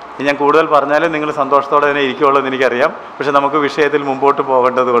എനിക്കറിയാം. ഞാൻ കൂടുതൽ പറഞ്ഞാലും നിങ്ങൾ സന്തോഷത്തോടെ തന്നെ ഇരിക്കുകയുള്ളൂ എന്ന് എനിക്കറിയാം. പക്ഷെ നമുക്ക് വിഷയത്തിൽ മുമ്പോട്ട്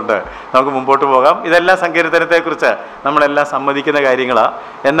പോകേണ്ടതുകൊണ്ട് നമുക്ക് മുമ്പോട്ട് പോകാം. ഇതെല്ലാം സങ്കീർത്തനത്തെക്കുറിച്ച് നമ്മളെല്ലാം സമ്മതിക്കുന്ന കാര്യങ്ങളാണ്.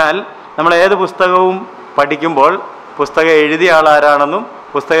 എന്നാൽ നമ്മൾ ഏത് പുസ്തകവും പഠിക്കുമ്പോൾ പുസ്തകം എഴുതിയ ആളാരാണെന്നും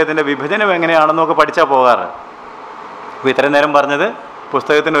പുസ്തകത്തിൻ്റെ വിഭജനം എങ്ങനെയാണെന്നും ഒക്കെ പഠിച്ചാൽ പോകാറ്. അപ്പോൾ ഇത്രയും നേരം പറഞ്ഞത്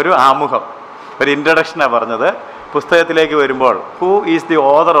പുസ്തകത്തിനൊരു ആമുഖം, ഒരു ഇൻട്രഡക്ഷനാണ് പറഞ്ഞത്. പുസ്തകത്തിലേക്ക് വരുമ്പോൾ who is the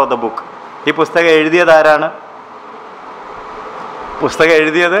author of the book? ഈ പുസ്തകം എഴുതിയത് ആരാണ്? പുസ്തകം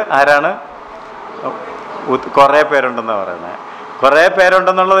എഴുതിയത് ആരാണ്? കുറേ പേരുണ്ടെന്നാണ് പറയുന്നത്. കുറേ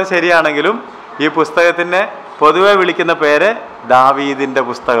പേരുണ്ടെന്നുള്ളത് ശരിയാണെങ്കിലും ഈ പുസ്തകത്തിനെ പൊതുവെ വിളിക്കുന്ന പേര് ദാവീദിൻ്റെ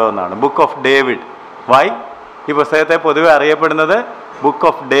പുസ്തകം എന്നാണ്, ബുക്ക് ഓഫ് ഡേവിഡ്. വൈ? ഈ പുസ്തകത്തെ പൊതുവെ അറിയപ്പെടുന്നത് ബുക്ക്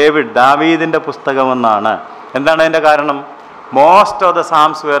ഓഫ് ഡേവിഡ്, ദാവീദിൻ്റെ പുസ്തകമെന്നാണ്. എന്താണ് അതിൻ്റെ കാരണം? Most of the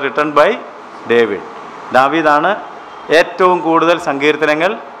Sam's wear written by David. ദാവീദാണ് ഏറ്റവും കൂടുതൽ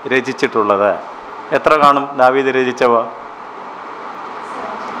സങ്കീർത്തനങ്ങൾ രചിച്ചിട്ടുള്ളത്. എത്ര കാണും ദാവീദ് രചിച്ചവ?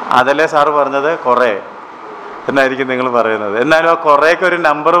 അതല്ലേ സാറ് പറഞ്ഞത്? കുറേ എന്നായിരിക്കും നിങ്ങൾ പറയുന്നത്. എന്നാലും ആ കുറേക്ക് ഒരു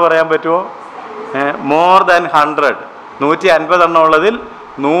നമ്പർ പറയാൻ പറ്റുമോ? മോർ ദാൻ 100, 150 എണ്ണം ഉള്ളതിൽ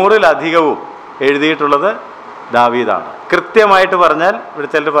 100-ലധികവും എഴുതിയിട്ടുള്ളത് ദാവീദാണ്. കൃത്യമായിട്ട് പറഞ്ഞാൽ ഇവിടെ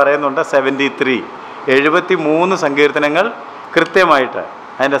ചിലർ പറയുന്നുണ്ട് 73 സങ്കീർത്തനങ്ങൾ കൃത്യമായിട്ട്.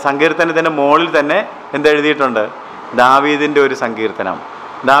 അതിൻ്റെ സങ്കീർത്തനത്തിൻ്റെ മുകളിൽ തന്നെ എന്തെഴുതിയിട്ടുണ്ട്? ദാവീദിൻ്റെ ഒരു സങ്കീർത്തനം,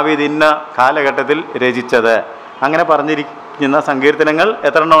 ദാവീദ് ഇന്ന കാലഘട്ടത്തിൽ രചിച്ചത്. അങ്ങനെ പറഞ്ഞിരിക്കുന്ന സങ്കീർത്തനങ്ങൾ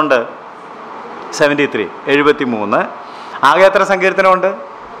എത്ര എണ്ണം ഉണ്ട്? 73. ആകെ എത്ര സങ്കീർത്തനമുണ്ട്?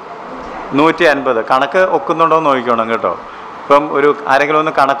 150. കണക്ക് ഒക്കുന്നുണ്ടോ എന്ന് നോക്കിക്കോണം കേട്ടോ. ഇപ്പം ആരെങ്കിലും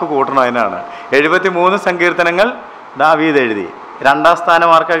ഒന്ന് കണക്ക് കൂട്ടണം. അതിനാണ് 73 സങ്കീർത്തനങ്ങൾ ദാവീദ് എഴുതി. 2ാം സ്ഥാനം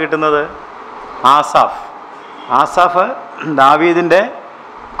ആർക്കാണ് കിട്ടുന്നത്? ആസാഫ്. ആസാഫ് ദാവീദിൻ്റെ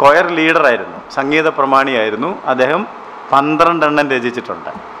കൊയർ ലീഡറായിരുന്നു, സംഗീത പ്രമാണിയായിരുന്നു. അദ്ദേഹം 12 എണ്ണം രചിച്ചിട്ടുണ്ട്.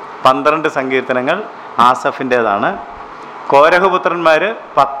 12 സങ്കീർത്തനങ്ങൾ ആസഫിൻ്റേതാണ്. കോരഹപുത്രന്മാർ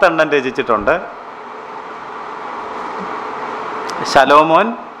 10 എണ്ണം രചിച്ചിട്ടുണ്ട്. ശലോമോൻ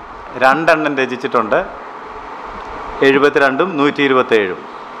 2 എണ്ണം രചിച്ചിട്ടുണ്ട്. 72ഉം 127ഉം.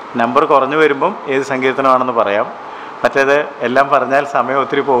 നമ്പർ കുറഞ്ഞു വരുമ്പം ഏത് സങ്കീർത്തനമാണെന്ന് പറയാം. മറ്റേത് എല്ലാം പറഞ്ഞാൽ സമയം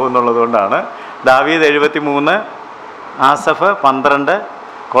ഒത്തിരി പോകുന്നുള്ളത് കൊണ്ടാണ്. ദാവീദ് 73, ആസഫ് 12,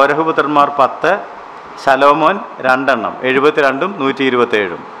 കോരഹപുത്രന്മാർ 10, ശലോമോൻ 2 എണ്ണം 72ഉം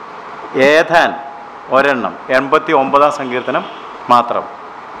 127ഉം. ഏഥാൻ 1 എണ്ണം 89ാം സങ്കീർത്തനം മാത്രം.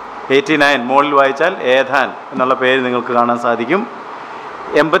 89 മുകളിൽ വായിച്ചാൽ ഏഥാൻ എന്നുള്ള പേര് നിങ്ങൾക്ക് കാണാൻ സാധിക്കും.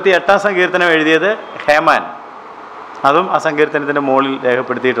 88ാം സങ്കീർത്തനം എഴുതിയത് ഹേമാൻ, അതും ആ സങ്കീർത്തനത്തിൻ്റെ മുകളിൽ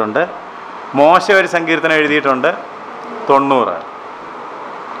രേഖപ്പെടുത്തിയിട്ടുണ്ട്. മോശ ഒരു സങ്കീർത്തനം എഴുതിയിട്ടുണ്ട്, 90.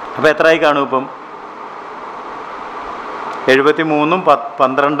 അപ്പോൾ എത്രയായി കാണും ഇപ്പം? 73ഉം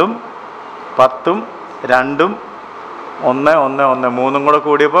 12ഉം 10ഉം 2ഉം 1, 1, 1, 3ഉം കൂടെ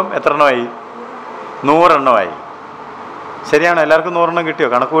കൂടിയപ്പം എത്ര എണ്ണമായി? 100 എണ്ണമായി. ശരിയാണോ? എല്ലാവർക്കും 100 എണ്ണം കിട്ടിയോ?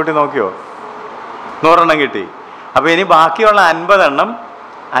 കണക്ക് കൂട്ടി നോക്കിയോ? 100 എണ്ണം കിട്ടി. അപ്പോൾ ഇനി ബാക്കിയുള്ള 50 എണ്ണം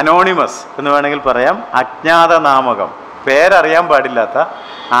അനോണിമസ് എന്ന് വേണമെങ്കിൽ പറയാം. അജ്ഞാത നാമകം, പേരറിയാൻ പാടില്ലാത്ത,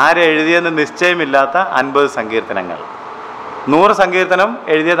 ആരെഴുതിയെന്ന് നിശ്ചയമില്ലാത്ത 50 സങ്കീർത്തനങ്ങൾ. 100 സങ്കീർത്തനം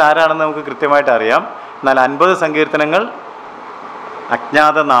എഴുതിയത് ആരാണെന്ന് നമുക്ക് കൃത്യമായിട്ട് അറിയാം. എന്നാൽ 50 സങ്കീർത്തനങ്ങൾ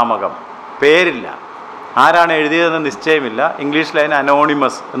അജ്ഞാത നാമകം, പേരില്ല, ആരാണ് എഴുതിയതെന്ന് നിശ്ചയമില്ല. ഇംഗ്ലീഷിൽ അതിന്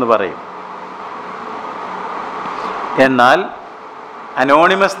അനോണിമസ് എന്ന് പറയും. എന്നാൽ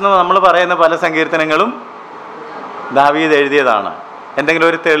അനോണിമസ് എന്ന് നമ്മൾ പറയുന്ന പല സങ്കീർത്തനങ്ങളും ദാവീദ് എഴുതിയതാണ്. എന്തെങ്കിലും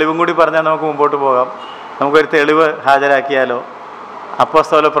ഒരു തെളിവും കൂടി പറഞ്ഞാൽ നമുക്ക് മുമ്പോട്ട് പോകാം. നമുക്കൊരു തെളിവ് ഹാജരാക്കിയാലോ?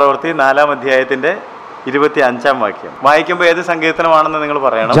 അപ്പോസ്തല പ്രവൃത്തി 4-ാം അധ്യായത്തിൻ്റെ 25-ാം വാക്യം വായിക്കുമ്പോൾ ഏത് സങ്കീർത്തനമാണെന്ന് നിങ്ങൾ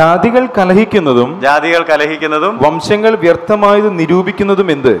പറയണം. ജാതികൾ കലഹിക്കുന്നതും വംശങ്ങൾ വ്യർത്ഥമായത് നിരൂപിക്കുന്നതും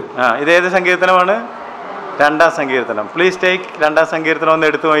എന്ത്? ഇതേത് സങ്കീർത്തനമാണ്? 2-ാം സങ്കീർത്തനം. പ്ലീസ് ടേക്ക് 2-ാം സങ്കീർത്തനം ഒന്ന്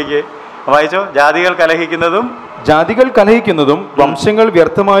എടുത്തു നോക്കിയേ, വായിച്ചോ. ജാതികൾ കലഹിക്കുന്നതും വംശങ്ങൾ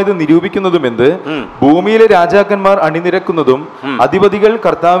വ്യർത്ഥമായത് നിരൂപിക്കുന്നതും എന്ത്? ഭൂമിയിലെ രാജാക്കന്മാർ അണിനിരക്കുന്നതും അധിപതികൾ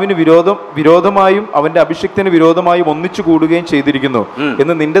കർത്താവിന് വിരോധമായും അവന്റെ അഭിഷിക്തന് വിരോധമായും ഒന്നിച്ചു കൂടുകയും ചെയ്തിരിക്കുന്നു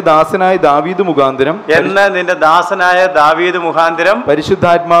എന്ന് നിന്റെ ദാസനായ ദാവീദ് മുഖാന്തരം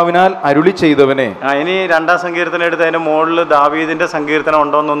പരിശുദ്ധാത്മാവിനാൽ അരുളി ചെയ്തവനെ. ഇനി 2-ാം സങ്കീർത്തനം എടുത്ത് അതിന്റെ മുകളിൽ ദാവീദിന്റെ സങ്കീർത്തനം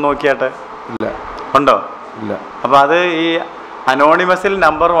ഉണ്ടോന്നൊന്ന് നോക്കിയാട്ടെ. ഇല്ല. ഉണ്ടോ? ഇല്ല. അപ്പൊ അത് ഈ അനോണിമസിൽ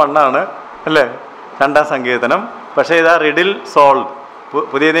നമ്പർ 1 ആണ് അല്ലേ, 2-ാം സങ്കീർത്തനം. പക്ഷേ ഇതാ റിഡിൽ സോൾവ്.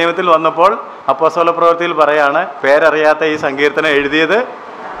 പുതിയ നിയമത്തിൽ വന്നപ്പോൾ അപ്പോസ്തല പ്രവൃത്തിയിൽ പറയാണ്, പേരറിയാത്ത ഈ സങ്കീർത്തനം എഴുതിയത്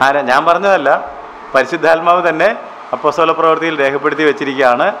ആരാ? ഞാൻ പറഞ്ഞതല്ല, പരിശുദ്ധാത്മാവ് തന്നെ അപ്പോസ്തല പ്രവൃത്തിയിൽ രേഖപ്പെടുത്തി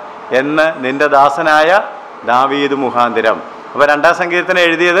വെച്ചിരിക്കുകയാണ്, എന്ന് നിന്റെ ദാസനായ ദാവീദ് മുഖാന്തരം. അപ്പോൾ 2-ാം സങ്കീർത്തനം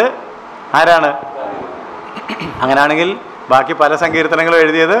എഴുതിയത് ആരാണ്? അങ്ങനെയാണെങ്കിൽ ബാക്കി പല സങ്കീർത്തനങ്ങളും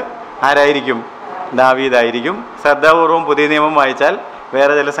എഴുതിയത് ആരായിരിക്കും? ദാവീദായിരിക്കും. ശ്രദ്ധാപൂർവം പുതിയ നിയമം വായിച്ചാൽ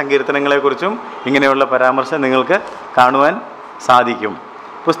വേറെ ചില സങ്കീർത്തനങ്ങളെക്കുറിച്ചും ഇങ്ങനെയുള്ള പരാമർശം നിങ്ങൾക്ക് കാണുവാൻ സാധിക്കും.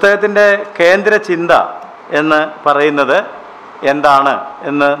 പുസ്തകത്തിൻ്റെ കേന്ദ്ര ചിന്ത എന്ന് പറയുന്നത് എന്താണ്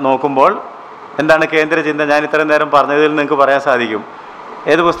എന്ന് നോക്കുമ്പോൾ, എന്താണ് കേന്ദ്ര ചിന്ത? ഞാൻ ഇത്രയും നേരം പറഞ്ഞതിൽ നിങ്ങൾക്ക് പറയാൻ സാധിക്കും.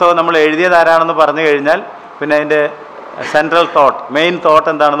 ഏത് പുസ്തകം നമ്മൾ എഴുതിയത് ആരാണെന്ന് പറഞ്ഞു കഴിഞ്ഞാൽ പിന്നെ അതിൻ്റെ സെൻട്രൽ തോട്ട്, മെയിൻ തോട്ട്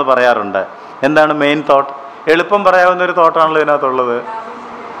എന്താണെന്ന് പറയാറുണ്ട്. എന്താണ് മെയിൻ തോട്ട്? എളുപ്പം പറയാവുന്നൊരു തോട്ടാണല്ലോ ഇതിനകത്തുള്ളത്.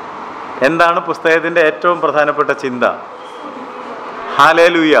 എന്താണ് പുസ്തകത്തിൻ്റെ ഏറ്റവും പ്രധാനപ്പെട്ട ചിന്ത?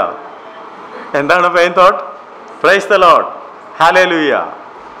 ഹല്ലേലൂയ. എന്താണ് main thought? Praise the Lord, hallelujah.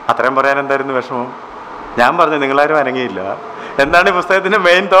 അത്രയും പറയാൻ എന്തായിരുന്നു വിഷമം? ഞാൻ പറഞ്ഞു, നിങ്ങളാരും അനങ്ങിയില്ല. എന്താണ് ഈ പുസ്തകത്തിൻ്റെ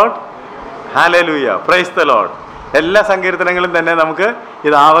main thought? Hallelujah, praise the Lord. എല്ലാ സങ്കീർത്തനങ്ങളും തന്നെ നമുക്ക്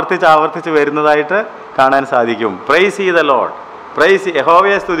ഇത് ആവർത്തിച്ച് വരുന്നതായിട്ട് കാണാൻ സാധിക്കും. പ്രൈസ് ഈ ദ ലോർഡ്, പ്രൈസ്,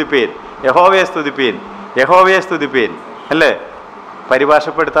 യഹോവയെ സ്തുതിപ്പീൻ, യഹോവയെ സ്തുതിപ്പീൻ, യഹോവയെ സ്തുതിപ്പീൻ അല്ലേ?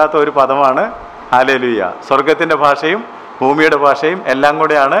 പരിഭാഷപ്പെടുത്താത്ത ഒരു പദമാണ് ഹല്ലേലൂയ. സ്വർഗത്തിൻ്റെ ഭാഷയും ഭൂമിയുടെ ഭാഷയും എല്ലാം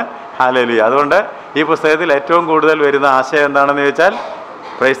കൂടെയാണ് ഹല്ലേലൂയ. അതുകൊണ്ട് ഈ പുസ്തകത്തിൽ ഏറ്റവും കൂടുതൽ വരുന്ന ആശയം എന്താണെന്ന് ചോദിച്ചാൽ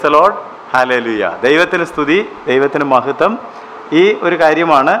പ്രൈസ് ദ ലോർഡ്, ഹല്ലേലൂയ. ദൈവത്തിന് സ്തുതി, ദൈവത്തിന് മഹത്വം. ഈ ഒരു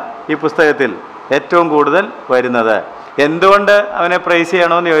കാര്യമാണ് ഈ പുസ്തകത്തിൽ ഏറ്റവും കൂടുതൽ വരുന്നത്. എന്തുകൊണ്ട് അവനെ പ്രൈസ്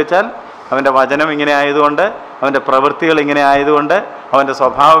ചെയ്യണമെന്ന് ചോദിച്ചാൽ അവൻ്റെ വചനം ഇങ്ങനെ ആയതുകൊണ്ട്, അവൻ്റെ പ്രവൃത്തികൾ ഇങ്ങനെ ആയതുകൊണ്ട്, അവൻ്റെ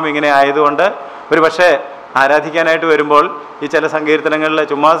സ്വഭാവം ഇങ്ങനെ ആയതുകൊണ്ട്. ഒരു പക്ഷേ ആരാധിക്കാനായിട്ട് വരുമ്പോൾ ഈ ചില സങ്കീർത്തനങ്ങളിൽ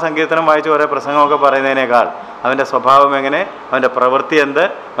ചുമ്മാ സങ്കീർത്തനം വായിച്ച് കുറേ പ്രസംഗമൊക്കെ പറയുന്നതിനേക്കാൾ അവൻ്റെ സ്വഭാവം എങ്ങനെ, അവൻ്റെ പ്രവൃത്തി എന്ത്,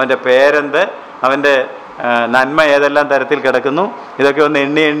 അവൻ്റെ പേരെന്ത്, അവൻ്റെ നന്മ ഏതെല്ലാം തരത്തിൽ കിടക്കുന്നു, ഇതൊക്കെ ഒന്ന്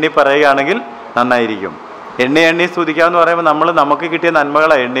എണ്ണി പറയുകയാണെങ്കിൽ നന്നായിരിക്കും. എണ്ണി എണ്ണി സ്തുതിക്കാമെന്ന് പറയുമ്പോൾ നമ്മൾ നമുക്ക് കിട്ടിയ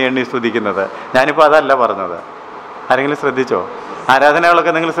നന്മകളാണ് എണ്ണി എണ്ണി സ്തുതിക്കുന്നത്. ഞാനിപ്പോൾ അതല്ല പറഞ്ഞത്. ആരെങ്കിലും ശ്രദ്ധിച്ചോ?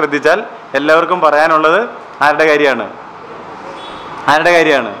 ആരാധനകളൊക്കെ നിങ്ങൾ ശ്രദ്ധിച്ചാൽ എല്ലാവർക്കും പറയാനുള്ളത് ആരുടെ കാര്യമാണ്? നമ്മുടെ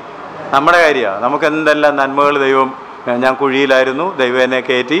കാര്യമാണ്. നമുക്ക് എന്തെല്ലാം നന്മകൾ ദൈവം, ഞാൻ കുഴിയിലായിരുന്നു, ദൈവം എന്നെ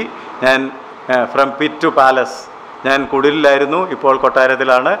കയറ്റി, ഞാൻ ഫ്രം പിറ്റ് ടു പാലസ്, ഞാൻ കുടിലായിരുന്നു, ഇപ്പോൾ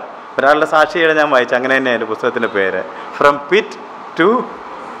കൊട്ടാരത്തിലാണ്. ഒരാളുടെ സാക്ഷിയുടെ ഞാൻ വായിച്ചു, അങ്ങനെ തന്നെ എൻ്റെ പുസ്തകത്തിൻ്റെ പേര്, ഫ്രം പിറ്റ് ടു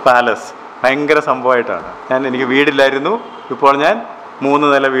പാലസ്. ഭയങ്കര സംഭവമായിട്ടാണ്. എനിക്ക് വീടില്ലായിരുന്നു, ഇപ്പോൾ ഞാൻ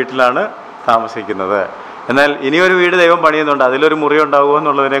 3 നില വീട്ടിലാണ് താമസിക്കുന്നത്. എന്നാൽ ഇനിയൊരു വീട് ദൈവം പണിയുന്നുണ്ട്, അതിലൊരു മുറി ഉണ്ടാകുമോ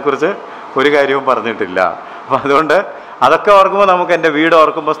എന്നുള്ളതിനെക്കുറിച്ച് ഒരു കാര്യവും പറഞ്ഞിട്ടില്ല. അപ്പം അതുകൊണ്ട് അതൊക്കെ ഓർക്കുമ്പോൾ നമുക്ക് എൻ്റെ വീട്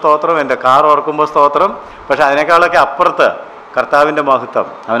ഓർക്കുമ്പോൾ സ്തോത്രം, എൻ്റെ കാർ ഓർക്കുമ്പോൾ സ്തോത്രം. പക്ഷെ അതിനേക്കാളൊക്കെ അപ്പുറത്ത് കർത്താവിൻ്റെ മഹത്വം.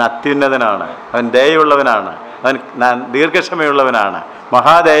 അവൻ അത്യുന്നതനാണ്, അവൻ ദയയുള്ളവനാണ്, അവൻ ദീർഘക്ഷമയുള്ളവനാണ്,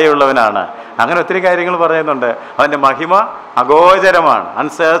 മഹാദയയുള്ളവനാണ്. അങ്ങനെ ഒത്തിരി കാര്യങ്ങൾ പറയുന്നുണ്ട്. അവൻ്റെ മഹിമ അഗോചരമാണ്,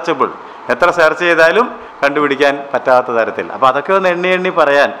 അൺസേർച്ചബിൾ. എത്ര സെർച്ച് ചെയ്താലും കണ്ടുപിടിക്കാൻ പറ്റാത്ത തരത്തിൽ. അപ്പോൾ അതൊക്കെ ഒന്ന് എണ്ണി എണ്ണി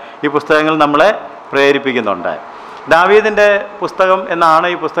പറയാൻ ഈ പുസ്തകങ്ങൾ നമ്മളെ പ്രേരിപ്പിക്കുന്നുണ്ട്. ദാവീദിൻ്റെ പുസ്തകം എന്നാണ്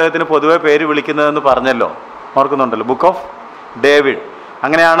ഈ പുസ്തകത്തിന് പൊതുവെ പേര് വിളിക്കുന്നതെന്ന് പറഞ്ഞല്ലോ, ഓർക്കുന്നുണ്ടല്ലോ, ബുക്ക് ഓഫ് ഡേവിഡ്.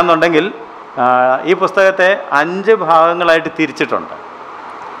 അങ്ങനെയാണെന്നുണ്ടെങ്കിൽ ഈ പുസ്തകത്തെ 5 ഭാഗങ്ങളായിട്ട് തിരിച്ചിട്ടുണ്ട്.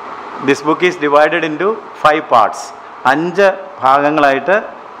 This book is divided in to 5 parts. 5 ഭാഗങ്ങളായിട്ട്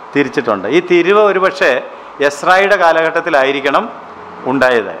തിരിച്ചിട്ടുണ്ട്. ഈ തിരിവ് ഒരുപക്ഷെ എസ്രായുടെ കാലഘട്ടത്തിലായിരിക്കണം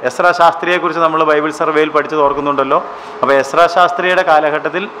ഉണ്ടായത്. എസ്രാ ശാസ്ത്രിയെക്കുറിച്ച് നമ്മൾ ബൈബിൾ സർവേയിൽ പഠിച്ചത് ഓർക്കുന്നുണ്ടല്ലോ. അപ്പോൾ എസ്രാ ശാസ്ത്രിയുടെ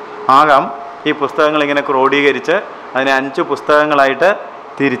കാലഘട്ടത്തിൽ ആകാം ഈ പുസ്തകങ്ങൾ ഇങ്ങനെ ക്രോഡീകരിച്ച് അതിനെ 5 പുസ്തകങ്ങളായിട്ട്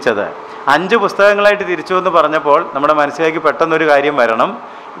തിരിച്ചത്. 5 പുസ്തകങ്ങളായിട്ട് തിരിച്ചു എന്ന് പറഞ്ഞപ്പോൾ നമ്മുടെ മനസ്സിലേക്ക് പെട്ടെന്നൊരു കാര്യം വരണം.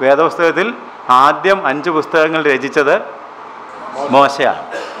 വേദപുസ്തകത്തിൽ ആദ്യം 5 പുസ്തകങ്ങൾ രചിച്ചത് മോശയാണ്.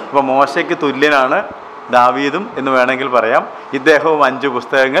 അപ്പോൾ മോശയ്ക്ക് തുല്യനാണ് ദാവീദും എന്ന് വേണമെങ്കിൽ പറയാം. ഇദ്ദേഹവും 5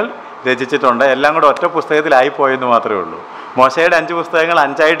 പുസ്തകങ്ങൾ രചിച്ചിട്ടുണ്ട്. എല്ലാം കൂടെ ഒറ്റ പുസ്തകത്തിലായിപ്പോയെന്ന് മാത്രമേ ഉള്ളൂ. മോശയുടെ 5 പുസ്തകങ്ങൾ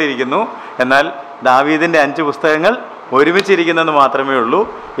 5ആയിട്ടിരിക്കുന്നു, എന്നാൽ ദാവീദിൻ്റെ 5 പുസ്തകങ്ങൾ ഒരുമിച്ചിരിക്കുന്നെന്ന് മാത്രമേ ഉള്ളൂ.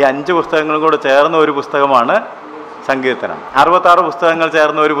 ഈ 5 പുസ്തകങ്ങളും കൂടെ ചേർന്ന ഒരു പുസ്തകമാണ് സങ്കീർത്തനം. 66 പുസ്തകങ്ങൾ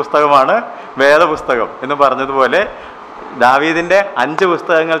ചേർന്ന ഒരു പുസ്തകമാണ് വേദപുസ്തകം എന്ന് പറഞ്ഞതുപോലെ ദാവീദിൻ്റെ 5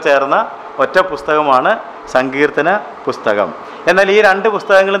 പുസ്തകങ്ങൾ ചേർന്ന ഒറ്റ പുസ്തകമാണ് സങ്കീർത്തന പുസ്തകം. എന്നാൽ ഈ 2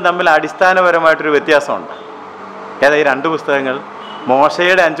 പുസ്തകങ്ങളും തമ്മിൽ അടിസ്ഥാനപരമായിട്ടൊരു വ്യത്യാസമുണ്ട്. ഏതാ ഈ 2 പുസ്തകങ്ങൾ?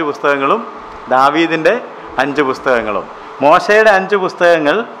 മോശയുടെ 5 പുസ്തകങ്ങളും ദാവീദിൻ്റെ 5 പുസ്തകങ്ങളും. മോശയുടെ 5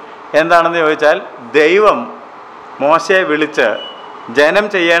 പുസ്തകങ്ങൾ എന്താണെന്ന് ചോദിച്ചാൽ, ദൈവം മോശയെ വിളിച്ച് ജനം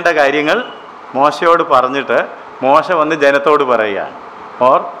ചെയ്യേണ്ട കാര്യങ്ങൾ മോശയോട് പറഞ്ഞിട്ട് മോശ വന്ന് ജനത്തോട് പറയുകയാണ്.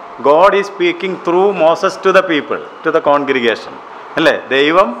 Or God is speaking through Moses to the people, to the congregation. അല്ലേ?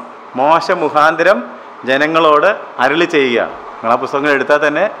 ദൈവം മോശ മുഖാന്തരം ജനങ്ങളോട് അരുളി ചെയ്യുകയാണ്. നിങ്ങൾ ആ പുസ്തകങ്ങൾ എടുത്താൽ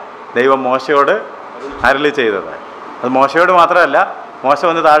തന്നെ ദൈവം മോശയോട് അരുളി ചെയ്തത്. അത് മോശയോട് മാത്രമല്ല, മോശ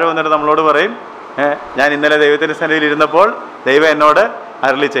വന്ന് താഴെ വന്നിട്ട് നമ്മളോട് പറയും, ഞാൻ ഇന്നലെ ദൈവത്തിൻ്റെ സന്നിധിയിൽ ഇരുന്നപ്പോൾ ദൈവം എന്നോട്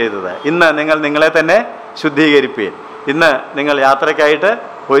അരുളി ചെയ്തത്, ഇന്ന് നിങ്ങൾ നിങ്ങളെ തന്നെ ശുദ്ധീകരിപ്പീൻ, ഇന്ന് നിങ്ങൾ യാത്രയ്ക്കായിട്ട്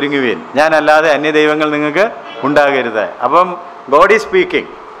ഒരുങ്ങുവീൻ, ഞാനല്ലാതെ അന്യദൈവങ്ങൾ നിങ്ങൾക്ക് ഉണ്ടാകരുത്. അപ്പം God is speaking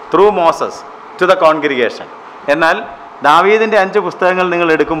through Moses to the congregation. എന്നാൽ ദാവീദിൻ്റെ 5 പുസ്തകങ്ങൾ നിങ്ങൾ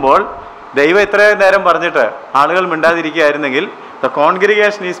എടുക്കുമ്പോൾ ദൈവം ഇത്രയും നേരം പറഞ്ഞിട്ട് ആളുകൾ മിണ്ടാതിരിക്കുകയായിരുന്നെങ്കിൽ the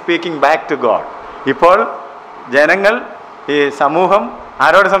congregation is speaking back to God. ഇപ്പോൾ ജനങ്ങൾ, ഈ സമൂഹം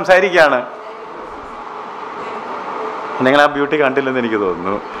ആരോട് സംസാരിക്കുകയാണ്? നിങ്ങൾ ആ ബ്യൂട്ടി കണ്ടില്ലെന്ന് എനിക്ക്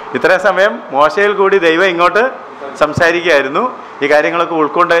തോന്നുന്നു. ഇത്രയും സമയം മോശയിൽ കൂടി ദൈവം ഇങ്ങോട്ട് സംസാരിക്കുകയായിരുന്നു. ഈ കാര്യങ്ങളൊക്കെ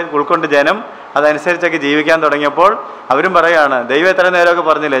ഉൾക്കൊണ്ട് ജനം അതനുസരിച്ചൊക്കെ ജീവിക്കാൻ തുടങ്ങിയപ്പോൾ അവരും പറയുകയാണ്, ദൈവം എത്ര നേരമൊക്കെ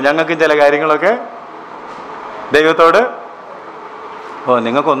പറഞ്ഞില്ലേ, ഞങ്ങൾക്കും ചില കാര്യങ്ങളൊക്കെ ദൈവത്തോട്.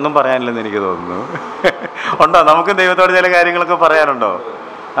 നിങ്ങൾക്കൊന്നും പറയാനില്ലെന്ന് എനിക്ക് തോന്നുന്നു. ഉണ്ടോ? നമുക്കും ദൈവത്തോട് ചില കാര്യങ്ങളൊക്കെ പറയാനുണ്ടോ?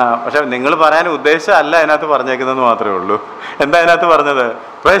 പക്ഷെ നിങ്ങൾ പറയാൻ ഉദ്ദേശമല്ല അതിനകത്ത് പറഞ്ഞേക്കുന്നതെന്ന് മാത്രമേ ഉള്ളൂ. എന്താ അതിനകത്ത് പറഞ്ഞത്?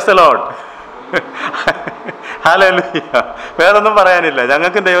 Praise the Lord, hallelujah. വേറൊന്നും പറയാനില്ല.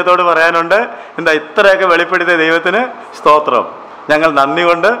 ഞങ്ങൾക്കും ദൈവത്തോട് പറയാനുണ്ട്. എന്താ ഇത്രയൊക്കെ വെളിപ്പെടുത്തിയ ദൈവത്തിന് സ്തോത്രം. ഞങ്ങൾ നന്ദി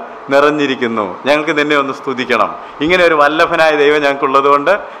കൊണ്ട് നിറഞ്ഞിരിക്കുന്നു. ഞങ്ങൾക്ക് നിന്നെ ഒന്ന് സ്തുതിക്കണം. ഇങ്ങനെ ഒരു വല്ലഭനായ ദൈവം ഞങ്ങൾക്കുള്ളത്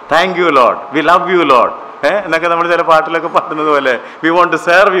കൊണ്ട് thank you Lord, we love you Lord എന്നൊക്കെ നമ്മൾ ചില പാട്ടിലൊക്കെ പാടുന്നത് പോലെ V want to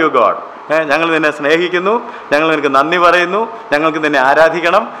serve U God. ഞങ്ങൾ നിന്നെ സ്നേഹിക്കുന്നു, ഞങ്ങൾ നിനക്ക് നന്ദി പറയുന്നു, ഞങ്ങൾക്ക് നിന്നെ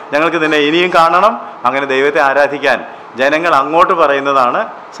ആരാധിക്കണം, ഞങ്ങൾക്ക് നിന്നെ ഇനിയും കാണണം. അങ്ങനെ ദൈവത്തെ ആരാധിക്കാൻ ജനങ്ങൾ അങ്ങോട്ട് പറയുന്നതാണ്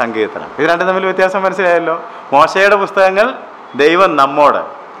സങ്കീർത്തനം. ഇത് രണ്ടും തമ്മിൽ വ്യത്യാസം മനസ്സിലായല്ലോ. മോശയുടെ പുസ്തകങ്ങൾ ദൈവം നമ്മോട്,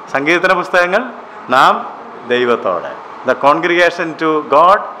 സങ്കീർത്തന പുസ്തകങ്ങൾ നാം ദൈവത്തോട്. The congregation to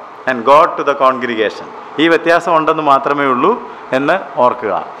God and God to the congregation. ഈ വ്യത്യാസം ഉണ്ടെന്ന് മാത്രമേ ഉള്ളൂ എന്ന്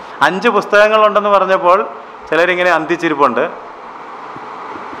ഓർക്കുക. 5 പുസ്തകങ്ങളുണ്ടെന്ന് പറഞ്ഞപ്പോൾ ചിലരിങ്ങനെ അന്തിച്ചിരിപ്പുണ്ട്.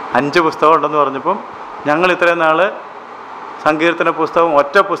 5 പുസ്തകം ഉണ്ടെന്ന് പറഞ്ഞപ്പം ഞങ്ങൾ ഇത്രയും നാൾ സങ്കീർത്തന പുസ്തകം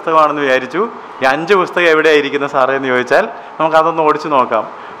ഒറ്റ പുസ്തകമാണെന്ന് വിചാരിച്ചു. ഈ 5 പുസ്തകം എവിടെയായിരിക്കുന്ന സാറേ എന്ന് ചോദിച്ചാൽ നമുക്കതൊന്ന് ഓടിച്ചു നോക്കാം.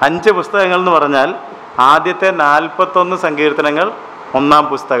 5 പുസ്തകങ്ങൾ എന്ന് പറഞ്ഞാൽ ആദ്യത്തെ 41 സങ്കീർത്തനങ്ങൾ ഒന്നാം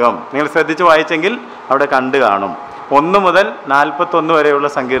പുസ്തകം. നിങ്ങൾ ശ്രദ്ധിച്ച് വായിച്ചെങ്കിൽ അവിടെ കണ്ടു കാണും. 1 മുതൽ 41 വരെയുള്ള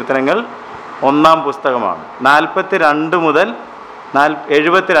സങ്കീർത്തനങ്ങൾ ഒന്നാം പുസ്തകമാണ്. 42 മുതൽ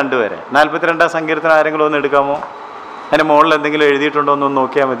 72 വരെ. 42 സങ്കീർത്തനം ആരെങ്കിലും ഒന്ന് എടുക്കാമോ? അതിന് മുകളിൽ എന്തെങ്കിലും എഴുതിയിട്ടുണ്ടോ എന്നൊന്ന്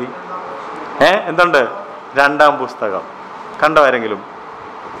നോക്കിയാൽ മതി. എന്തുണ്ട്? രണ്ടാം പുസ്തകം. കണ്ടോ ആരെങ്കിലും?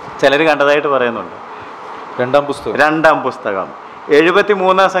 ചിലർ കണ്ടതായിട്ട് പറയുന്നുണ്ട്. രണ്ടാം പുസ്തകം.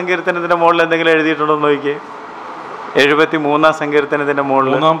 73 സങ്കീർത്തനത്തിന്റെ മുകളിൽ എന്തെങ്കിലും എഴുതിയിട്ടുണ്ടോ എന്ന് നോക്കിയേ. 73 സങ്കീർത്തനത്തിന്റെ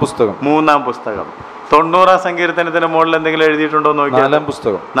മുകളിൽ മൂന്നാം പുസ്തകം. 90 സങ്കീർത്തനത്തിന്റെ മുകളിൽ എന്തെങ്കിലും എഴുതിയിട്ടുണ്ടോ എന്ന് നോക്കിയാൽ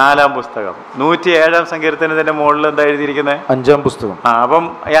നാലാം പുസ്തകം. 107 സങ്കീർത്തനത്തിന്റെ മുകളിൽ എന്താ എഴുതിയിരിക്കുന്നത്? 5-ാം പുസ്തകം. അപ്പം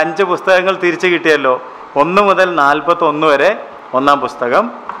ഈ 5 പുസ്തകങ്ങൾ തിരിച്ചു കിട്ടിയല്ലോ. 1 മുതൽ 41 വരെ ഒന്നാം പുസ്തകം,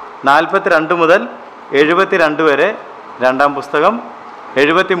 42 മുതൽ 72 വരെ രണ്ടാം പുസ്തകം,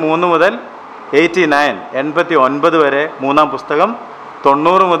 73 മുതൽ 89 വരെ മൂന്നാം പുസ്തകം,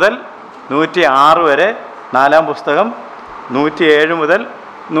 90 മുതൽ 106 വരെ നാലാം പുസ്തകം, 107 മുതൽ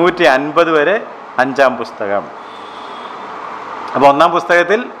 150 വരെ അഞ്ചാം പുസ്തകം. അപ്പോൾ ഒന്നാം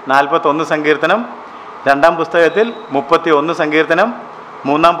പുസ്തകത്തിൽ 41 സങ്കീർത്തനം, രണ്ടാം പുസ്തകത്തിൽ 31 സങ്കീർത്തനം,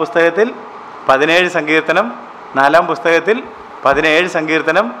 മൂന്നാം പുസ്തകത്തിൽ 17 സങ്കീർത്തനം, നാലാം പുസ്തകത്തിൽ 17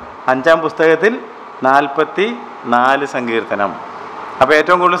 സങ്കീർത്തനം, അഞ്ചാം പുസ്തകത്തിൽ 44 സങ്കീർത്തനം. അപ്പോൾ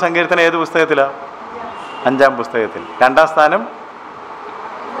ഏറ്റവും കൂടുതൽ സങ്കീർത്തനം ഏത് പുസ്തകത്തിലാണ്? അഞ്ചാം പുസ്തകത്തിൽ. രണ്ടാം സ്ഥാനം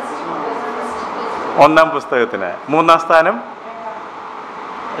ഒന്നാം പുസ്തകത്തിന്, മൂന്നാം സ്ഥാനം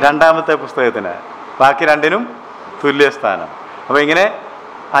രണ്ടാമത്തെ പുസ്തകത്തിന്, ബാക്കി രണ്ടിനും തുല്യസ്ഥാനം. അപ്പോൾ ഇങ്ങനെ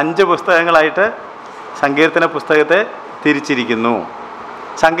 5 പുസ്തകങ്ങളായിട്ട് സങ്കീർത്തന പുസ്തകത്തെ തിരിച്ചിരിക്കുന്നു.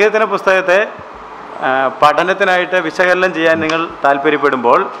 സങ്കീർത്തന പുസ്തകത്തെ പഠനത്തിനായിട്ട് വിശകലനം ചെയ്യാൻ നിങ്ങൾ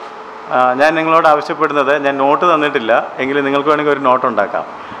താല്പര്യപ്പെടുമ്പോൾ ഞാൻ നിങ്ങളോട് ആവശ്യപ്പെടുന്നത്, ഞാൻ നോട്ട് തന്നിട്ടില്ല എങ്കിലും നിങ്ങൾക്ക് വേണമെങ്കിൽ ഒരു നോട്ട് ഉണ്ടാക്കാം.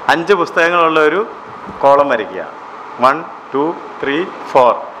 5 പുസ്തകങ്ങളുള്ള ഒരു കോളം വരയ്ക്കുക. 1, 2, 3,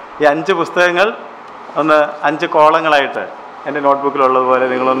 4. ഈ 5 പുസ്തകങ്ങൾ ഒന്ന് 5 കോളങ്ങളായിട്ട് എൻ്റെ നോട്ട്ബുക്കിലുള്ളതുപോലെ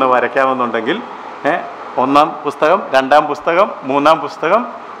നിങ്ങളൊന്ന് വരയ്ക്കാമെന്നുണ്ടെങ്കിൽ ഒന്നാം പുസ്തകം, രണ്ടാം പുസ്തകം, മൂന്നാം പുസ്തകം,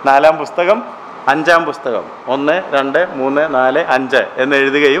 നാലാം പുസ്തകം, അഞ്ചാം പുസ്തകം, 1, 2, 3, 4, 5 എന്ന്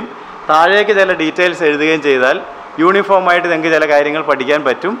എഴുതുകയും താഴേക്ക് ചില ഡീറ്റെയിൽസ് എഴുതുകയും ചെയ്താൽ യൂണിഫോമായിട്ട് നിങ്ങൾക്ക് ചില കാര്യങ്ങൾ പഠിക്കാൻ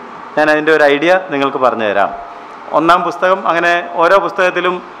പറ്റും. ഞാൻ അതിൻ്റെ ഒരു ഐഡിയ നിങ്ങൾക്ക് പറഞ്ഞു തരാം. ഒന്നാം പുസ്തകം, അങ്ങനെ ഓരോ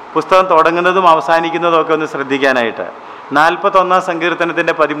പുസ്തകത്തിലും പുസ്തകം തുടങ്ങുന്നതും അവസാനിക്കുന്നതും ഒക്കെ ഒന്ന് ശ്രദ്ധിക്കാനായിട്ട് 41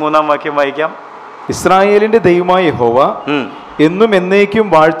 സങ്കീർത്തനത്തിൻ്റെ 13-ാം വാക്യം വായിക്കാം. ഇസ്രായേലിന്റെ ദൈവമായ യഹോവ എന്നും എന്നേക്കും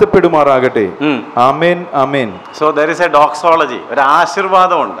വാഴ്ത്തപ്പെടുമാറാകട്ടെ. ആമേൻ ആമേൻ. So there is A doxology, ഒരു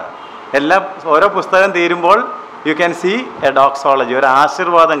ആശീർവാദമുണ്ട്. ഓരോ പുസ്തകം തീരുമ്പോൾ you can see A doxology, ഒരു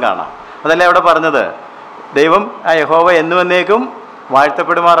ആശീർവാദം കാണാം. അതല്ലേ അവിടെ പറഞ്ഞത്? ദൈവം യഹോവ എന്നും എന്നേക്കും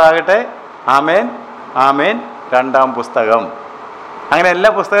വാഴ്ത്തപ്പെടുമാറാകട്ടെ. ആമേൻ ആമേൻ. രണ്ടാം പുസ്തകം. അങ്ങനെ എല്ലാ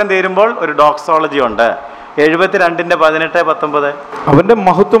പുസ്തകം തീരുമ്പോൾ ഒരു ഡോക്സോളജി ഉണ്ട്. 72-ന്റെ 18, 19. അവന്റെ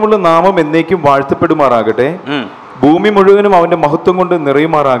മഹത്വമുള്ള നാമം എന്നേക്കും വാഴ്ത്തപ്പെടുമാറാകട്ടെ. ഭൂമി മുഴുവനും അവന്റെ മഹത്വം കൊണ്ട്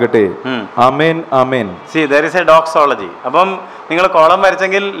നിറയുമാറാകട്ടെ. ആമേൻ ആമേൻ. C there is A doxology. അപ്പം നിങ്ങൾ കോളം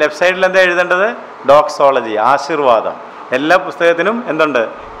വരച്ചെങ്കിൽ ലെഫ്റ്റ് സൈഡിൽ എന്താ എഴുതേണ്ടത്? ഡോക്സോളജി, ആശീർവാദം. എല്ലാ പുസ്തകത്തിനും എന്തുണ്ട്?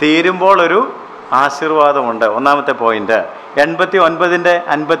 തീരുമ്പോൾ ഒരു ആശീർവാദമുണ്ട്. ഒന്നാമത്തെ പോയിന്റ്. 89-ന്റെ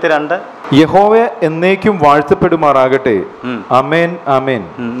 52. യഹോവ എന്നേക്കും വാഴ്ത്തപ്പെടുമാറാകട്ടെ. ആമേൻ ആമേൻ.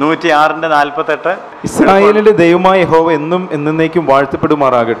 106-ന്റെ 48. ഇസ്രായേലിന്റെ ദൈവമായ യഹോവ എന്നും എന്നേക്കും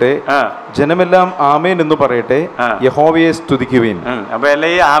വാഴ്ത്തപ്പെടുമാറാകട്ടെ. ജനമെല്ലാം ആമേൻ എന്ന് പറയട്ടെ. യഹോവയെ സ്തുതിക്കുവിൻ. അപ്പൊ അല്ലെ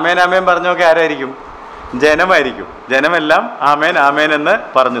ഈ ആമേൻ ആമേൻ പറഞ്ഞൊക്കെ ആരായിരിക്കും? ജനമായിരിക്കും. ജനമെല്ലാം ആമേൻ ആമേൻ എന്ന്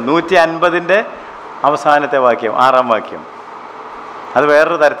പറഞ്ഞു. 150-ന്റെ അവസാനത്തെ വാക്യം, 6-ാം വാക്യം, അത്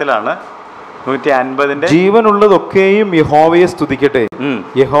വേറൊരു തരത്തിലാണ്. 150-ന്റെ ജീവനുള്ളതൊക്കെയും യഹോവയെ സ്തുതിക്കട്ടെ.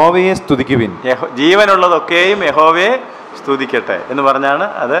 യഹോവയെ സ്തുതിക്കുവിൻ. ജീവനുള്ളതൊക്കെയും യഹോവയെ സ്തുതിക്കട്ടെ എന്ന് പറഞ്ഞാണ്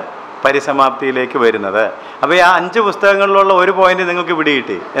അത് പരിസമാപ്തിയിലേക്ക് വരുന്നത്. അപ്പോൾ ഈ 5 പുസ്തകങ്ങളിലുള്ള ഒരു പോയിന്റ് നിങ്ങൾക്ക്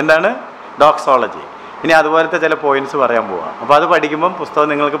പിടികിട്ടി. എന്താണ്? ഡോക്സോളജി. ഇനി അതുപോലത്തെ ചില പോയിന്റ്സ് പറയാൻ പോവാം. അപ്പോൾ അത് പഠിക്കുമ്പം പുസ്തകം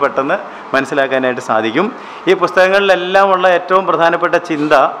നിങ്ങൾക്ക് പെട്ടെന്ന് മനസ്സിലാക്കാനായിട്ട് സാധിക്കും. ഈ പുസ്തകങ്ങളിലെല്ലാം ഉള്ള ഏറ്റവും പ്രധാനപ്പെട്ട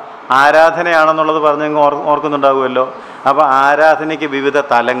ചിന്ത ആരാധനയാണെന്നുള്ളത് പറഞ്ഞ് ഓർക്കുന്നുണ്ടാകുമല്ലോ. അപ്പോൾ ആരാധനയ്ക്ക് വിവിധ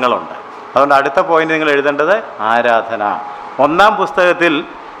തലങ്ങളുണ്ട്. അതുകൊണ്ട് അടുത്ത പോയിന്റ് നിങ്ങൾ എഴുതേണ്ടത് ആരാധന. ഒന്നാം പുസ്തകത്തിൽ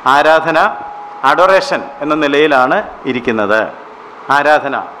ആരാധന അഡോറേഷൻ എന്ന നിലയിലാണ് ഇരിക്കുന്നത്.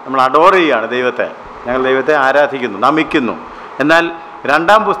 ആരാധന, നമ്മൾ അഡോർ ചെയ്യുകയാണ് ദൈവത്തെ, ഞങ്ങൾ ദൈവത്തെ ആരാധിക്കുന്നു, നമിക്കുന്നു. എന്നാൽ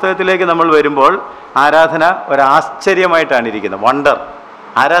രണ്ടാം പുസ്തകത്തിലേക്ക് നമ്മൾ വരുമ്പോൾ ആരാധന ഒരാശ്ചര്യമായിട്ടാണ് ഇരിക്കുന്നത്. വണ്ടർ.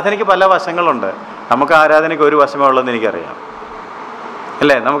 ആരാധനയ്ക്ക് പല വശങ്ങളുണ്ട്. നമുക്ക് ആരാധനയ്ക്ക് ഒരു വശമേ ഉള്ളതെന്ന് എനിക്കറിയാം,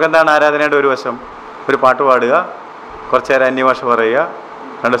 അല്ലേ? നമുക്കെന്താണ് ആരാധനയുടെ ഒരു വശം? ഒരു പാട്ട് പാടുക, കുറച്ച് നേരം അന്യഭാഷ പറയുക,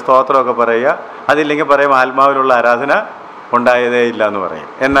 2 സ്തോത്രമൊക്കെ പറയുക. അതില്ലെങ്കിൽ പറയും ആത്മാവിലുള്ള ആരാധന ഉണ്ടായതേ ഇല്ല എന്ന് പറയും.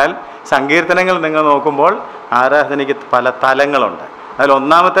 എന്നാൽ സങ്കീർത്തനങ്ങൾ നിങ്ങൾ നോക്കുമ്പോൾ ആരാധനയ്ക്ക് പല തലങ്ങളുണ്ട്. അതിൽ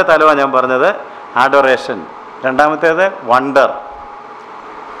ഒന്നാമത്തെ തലമാണ് ഞാൻ പറഞ്ഞത്, അഡോറേഷൻ. രണ്ടാമത്തേത് വണ്ടർ.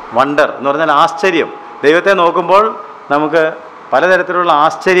 വണ്ടർ എന്ന് പറഞ്ഞാൽ ആശ്ചര്യം. ദൈവത്തെ നോക്കുമ്പോൾ നമുക്ക് പലതരത്തിലുള്ള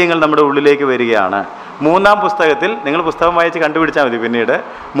ആശ്ചര്യങ്ങൾ നമ്മുടെ ഉള്ളിലേക്ക് വരികയാണ്. മൂന്നാം പുസ്തകത്തിൽ, നിങ്ങൾ പുസ്തകം വായിച്ച് കണ്ടുപിടിച്ചാൽ മതി പിന്നീട്,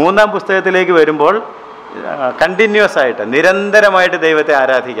 മൂന്നാം പുസ്തകത്തിലേക്ക് വരുമ്പോൾ കണ്ടിന്യൂസ് ആയിട്ട് നിരന്തരമായിട്ട് ദൈവത്തെ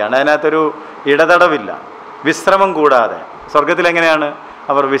ആരാധിക്കുകയാണ്. അതിനകത്തൊരു ഇടതടവില്ല, വിശ്രമം കൂടാതെ. സ്വർഗത്തിൽ എങ്ങനെയാണ്?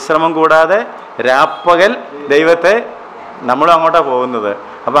 അവർ വിശ്രമം കൂടാതെ രാപ്പകൽ ദൈവത്തെ, നമ്മളും അങ്ങോട്ടാണ് പോകുന്നത്.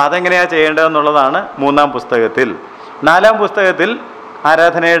 അപ്പോൾ അതെങ്ങനെയാണ് ചെയ്യേണ്ടതെന്നുള്ളതാണ് മൂന്നാം പുസ്തകത്തിൽ. നാലാം പുസ്തകത്തിൽ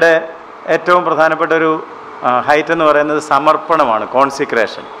ആരാധനയുടെ ഏറ്റവും പ്രധാനപ്പെട്ട ഒരു ഹൈറ്റ് എന്ന് പറയുന്നത് സമർപ്പണമാണ്,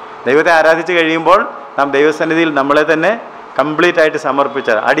 കോൺസിക്രേഷൻ. ദൈവത്തെ ആരാധിച്ച് കഴിയുമ്പോൾ നാം ദൈവസന്നിധിയിൽ നമ്മളെ തന്നെ കംപ്ലീറ്റ് ആയിട്ട് സമർപ്പിച്ച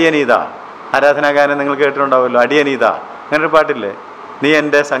അടിയനീത. ആരാധനാഗാനം നിങ്ങൾ കേട്ടിട്ടുണ്ടാവുമല്ലോ, അടിയനീത. അങ്ങനൊരു പാട്ടില്ലേ, നീ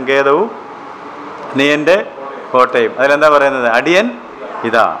എൻ്റെ സങ്കേതവും നീ എൻ്റെ കോട്ടയും. അതിലെന്താ പറയുന്നത്? അടിയൻ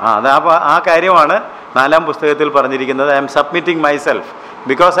ഇതാ. ആ കാര്യമാണ് നാലാം പുസ്തകത്തിൽ പറഞ്ഞിരിക്കുന്നത്. I M submitting myself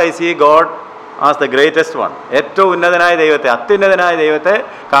because I see God as the greatest one. ഏറ്റവും ഉന്നതനായ ദൈവത്തെ, അത്യുന്നതനായ ദൈവത്തെ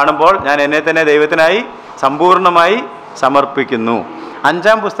കാണുമ്പോൾ ഞാൻ എന്നെ തന്നെ ദൈവത്തിനായി സമ്പൂർണ്ണമായി സമർപ്പിക്കുന്നു.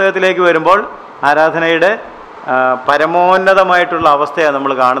 അഞ്ചാം പുസ്തകത്തിലേക്ക് വരുമ്പോൾ ആരാധനയുടെ പരമോന്നതമായിട്ടുള്ള അവസ്ഥയാണ്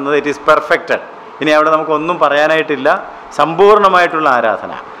നമ്മൾ കാണുന്നത്. It is perfected. ഇനി അവിടെ നമുക്കൊന്നും പറയാനായിട്ടില്ല, സമ്പൂർണ്ണമായിട്ടുള്ള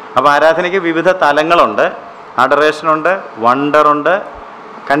ആരാധന. അപ്പോൾ ആരാധനയ്ക്ക് വിവിധ തലങ്ങളുണ്ട്. അഡറേഷനുണ്ട്, വണ്ടറുണ്ട്,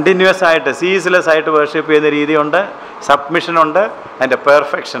 കണ്ടിന്യൂസ് ആയിട്ട് സീസ്ലെസ് ആയിട്ട് വേർഷിപ്പ് ചെയ്യുന്ന രീതിയുണ്ട്, സബ്മിഷനുണ്ട്, അതിൻ്റെ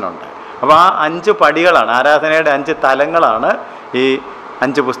പെർഫെക്ഷനുണ്ട്. അപ്പോൾ ആ 5 പടികളാണ്, ആരാധനയുടെ 5 തലങ്ങളാണ് ഈ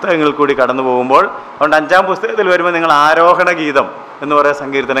 5 പുസ്തകങ്ങളിൽ കൂടി കടന്നു പോകുമ്പോൾ. അതുകൊണ്ട് 5-ാം പുസ്തകത്തിൽ വരുമ്പോൾ നിങ്ങൾ ആരോഹണ ഗീതം എന്ന് പറയുന്ന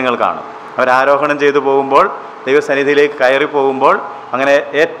സങ്കീർത്തനങ്ങൾ കാണും. അവരാരോഹണം ചെയ്തു പോകുമ്പോൾ, ദൈവസന്നിധിയിലേക്ക് കയറി പോകുമ്പോൾ, അങ്ങനെ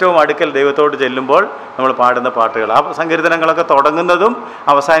ഏറ്റവും അടുക്കൽ ദൈവത്തോട് ചെല്ലുമ്പോൾ നമ്മൾ പാടുന്ന പാട്ടുകൾ. ആ സങ്കീർത്തനങ്ങളൊക്കെ തുടങ്ങുന്നതും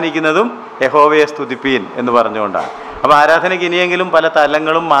അവസാനിക്കുന്നതും യഹോവയെ സ്തുതിപ്പീൻ എന്ന് പറഞ്ഞുകൊണ്ടാണ്. അപ്പോൾ ആരാധനയ്ക്ക് ഇനിയെങ്കിലും പല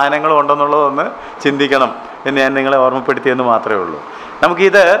തലങ്ങളും മാനങ്ങളും ഉണ്ടെന്നുള്ളതൊന്ന് ചിന്തിക്കണം എന്ന് ഞാൻ നിങ്ങളെ ഓർമ്മപ്പെടുത്തിയെന്ന് മാത്രമേ ഉള്ളൂ.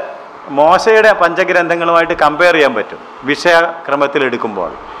 നമുക്കിത് മോശയുടെ പഞ്ചഗ്രന്ഥങ്ങളുമായിട്ട് കമ്പയർ ചെയ്യാൻ പറ്റും വിഷയക്രമത്തിൽ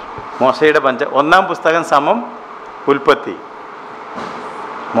എടുക്കുമ്പോൾ. മോശയുടെ 1-ാം പുസ്തകം സമം ഉൽപ്പത്തി.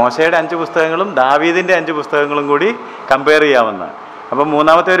 മോശയുടെ 5 പുസ്തകങ്ങളും ദാവീദിൻ്റെ 5 പുസ്തകങ്ങളും കൂടി കമ്പയർ ചെയ്യാമെന്ന്. അപ്പം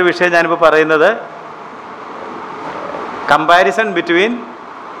മൂന്നാമത്തെ ഒരു വിഷയം ഞാനിപ്പോൾ പറയുന്നത് കമ്പാരിസൺ ബിറ്റ്വീൻ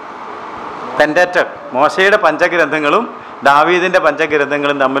പെൻഡറ്റക്, മോശയുടെ പഞ്ചഗ്രന്ഥങ്ങളും ദാവീദിൻ്റെ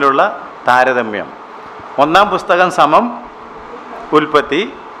പഞ്ചഗ്രന്ഥങ്ങളും തമ്മിലുള്ള താരതമ്യം. 1-ാം പുസ്തകം സമം ഉൽപ്പത്തി.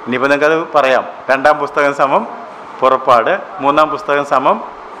 ഇനിയിപ്പോൾ നിങ്ങൾക്കത് പറയാം. 2-ാം പുസ്തകം സമം പുറപ്പാട്. 3-ാം പുസ്തകം സമം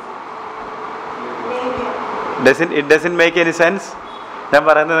it doesn't make any sense. ഞാൻ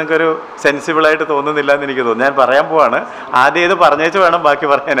പറയുന്നത് നിങ്ങൾക്കൊരു സെൻസിബിളായിട്ട് തോന്നുന്നില്ല എന്ന് എനിക്ക് തോന്നുന്നു. ഞാൻ പറയാൻ പോവാണ്. ആദ്യം ഇത് പറഞ്ഞേച്ച് വേണം ബാക്കി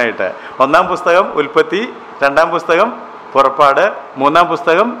പറയാനായിട്ട്. 1-ാം പുസ്തകം ഉൽപ്പത്തി, 2-ാം പുസ്തകം പുറപ്പാട്, 3-ാം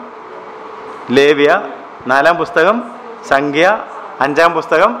പുസ്തകം ലേവ്യ, 4-ാം പുസ്തകം സംഖ്യ, 5-ാം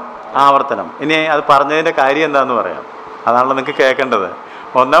പുസ്തകം ആവർത്തനം. ഇനി അത് പറഞ്ഞതിൻ്റെ കാര്യം എന്താണെന്ന് പറയാം. അതാണല്ലോ നിങ്ങൾക്ക് കേൾക്കേണ്ടത്.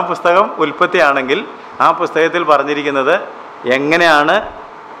 1-ാം പുസ്തകം ഉൽപ്പത്തി ആണെങ്കിൽ ആ പുസ്തകത്തിൽ പറഞ്ഞിരിക്കുന്നത് എങ്ങനെയാണ്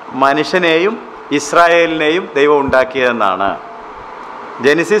മനുഷ്യനെയും ഇസ്രായേലിനെയും ദൈവം ഉണ്ടാക്കിയതെന്നാണ്.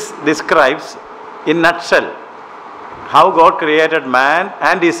 Genesis describes in nutshell how God created man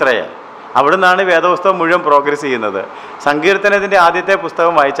and Israel. അവിടെ നിന്നാണ് വേദപുസ്തകം മുഴുവൻ പ്രോഗ്രസ് ചെയ്യുന്നത്. സങ്കീർത്തനത്തിൻ്റെ ആദ്യത്തെ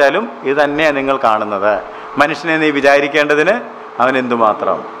പുസ്തകം വായിച്ചാലും ഇത് തന്നെയാണ് നിങ്ങൾ കാണുന്നത്. മനുഷ്യനെ നീ വിചാരിക്കേണ്ടതിന് അവൻ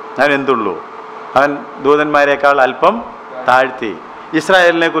എന്തുമാത്രം, അവൻ എന്തുള്ളൂ, അവൻ ദൂതന്മാരെക്കാൾ അല്പം താഴ്ത്തി.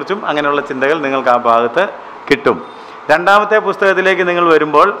 ഇസ്രായേലിനെ കുറിച്ചും അങ്ങനെയുള്ള ചിന്തകൾ നിങ്ങൾക്ക് ആ ഭാഗത്ത് കിട്ടും. 2-ാമത്തെ പുസ്തകത്തിലേക്ക് നിങ്ങൾ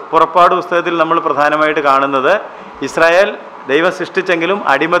വരുമ്പോൾ, പുറപ്പാട് പുസ്തകത്തിൽ നമ്മൾ പ്രധാനമായിട്ട് കാണുന്നത് ഇസ്രായേൽ ദൈവം സൃഷ്ടിച്ചെങ്കിലും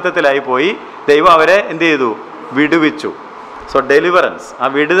അടിമത്തത്തിലായി പോയി. ദൈവം അവരെ എന്ത് ചെയ്തു? വിടുവിച്ചു. സോ ഡെലിവറൻസ്, ആ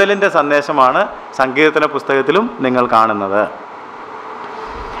വിടുതലിൻ്റെ സന്ദേശമാണ് സങ്കീർത്തന പുസ്തകത്തിലും നിങ്ങൾ കാണുന്നത്.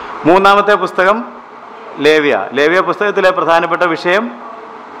 3-ാമത്തെ പുസ്തകം ലേവ്യ. ലേവ്യ പുസ്തകത്തിലെ പ്രധാനപ്പെട്ട വിഷയം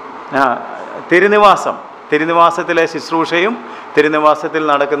തിരുനിവാസം, തിരുനിവാസത്തിലെ ശുശ്രൂഷയും തിരുനിവാസത്തിൽ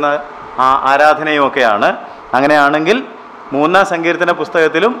നടക്കുന്ന ആരാധനയും ഒക്കെയാണ്. അങ്ങനെയാണെങ്കിൽ 3-ാം സങ്കീർത്തന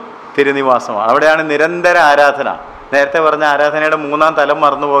പുസ്തകത്തിലും തിരുനിവാസമാണ്. അവിടെയാണ് നിരന്തര ആരാധന. നേരത്തെ പറഞ്ഞ ആരാധനയുടെ 3-ാം തലം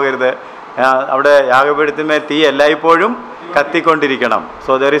മറന്നു പോകരുത്. അവിടെ യാഗപീഠത്തിന്മേൽ തീ എല്ലായ്പ്പോഴും കത്തിക്കൊണ്ടിരിക്കണം.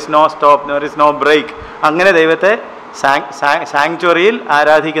 So there is no stop, there is no break. അങ്ങനെ ദൈവത്തെ സാങ്ച്വറിയിൽ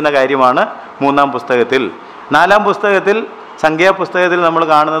ആരാധിക്കുന്ന കാര്യമാണ് 3-ാം പുസ്തകത്തിൽ. 4-ാം പുസ്തകത്തിൽ, സംഖ്യാപുസ്തകത്തിൽ നമ്മൾ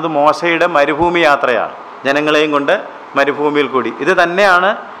കാണുന്നത് മോശയുടെ മരുഭൂമി യാത്രയാണ്. ജനങ്ങളെയും കൊണ്ട് മരുഭൂമിയിൽ കൂടി. ഇത് തന്നെയാണ്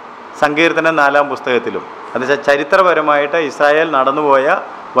സങ്കീർത്തനം 4-ാം പുസ്തകത്തിലും. അത് ചരിത്രപരമായിട്ട് ഇസ്രായേൽ നടന്നുപോയ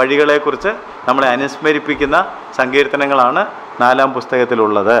വഴികളെക്കുറിച്ച് നമ്മളെ അനുസ്മരിപ്പിക്കുന്ന സങ്കീർത്തനങ്ങളാണ് 4-ാം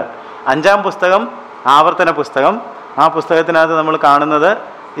പുസ്തകത്തിലുള്ളത്. 5-ാം പുസ്തകം ആവർത്തന പുസ്തകം. ആ പുസ്തകത്തിനകത്ത് നമ്മൾ കാണുന്നത്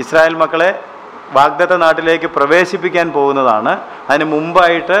ഇസ്രായേൽ മക്കളെ വാഗ്ദത്ത നാട്ടിലേക്ക് പ്രവേശിപ്പിക്കാൻ പോകുന്നതാണ്. അതിന്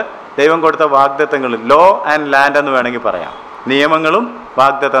മുമ്പായിട്ട് ദൈവം കൊടുത്ത വാഗ്ദത്തങ്ങൾ, ലോ ആൻഡ് ലാൻഡ് എന്ന് വേണമെങ്കിൽ പറയാം, നിയമങ്ങളും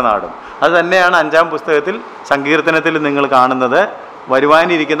വാഗ്ദത്ത നാടും. അത് തന്നെയാണ് 5-ാം പുസ്തകത്തിൽ സങ്കീർത്തനത്തിൽ നിങ്ങൾ കാണുന്നത്.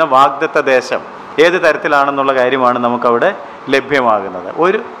 വരുവാനിരിക്കുന്ന വാഗ്ദത്ത ദേശം ഏത് തരത്തിലാണെന്നുള്ള കാര്യമാണ് നമുക്കവിടെ ലഭ്യമാകുന്നത്.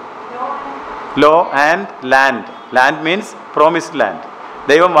 ഒരു law and land. Land means promised land,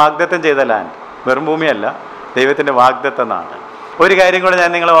 ദൈവം വാഗ്ദത്തം ചെയ്ത ലാൻഡ്, വെറും ഭൂമിയല്ല, ദൈവത്തിൻ്റെ വാഗ്ദത്ത നാട്. ഒരു കാര്യം കൂടെ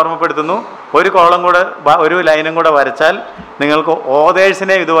ഞാൻ നിങ്ങളെ ഓർമ്മപ്പെടുത്തുന്നു. ഒരു കോളം കൂടെ, ഒരു ലൈനും കൂടെ വരച്ചാൽ നിങ്ങൾക്ക്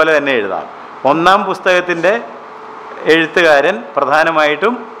ഓതേഴ്സിനെ ഇതുപോലെ തന്നെ എഴുതാം. ഒന്നാം പുസ്തകത്തിൻ്റെ എഴുത്തുകാരൻ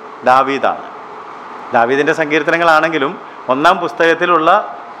പ്രധാനമായിട്ടും ദാവീദാണ്. ദാവീദിൻ്റെ സങ്കീർത്തനങ്ങളാണെങ്കിലും ഒന്നാം പുസ്തകത്തിലുള്ള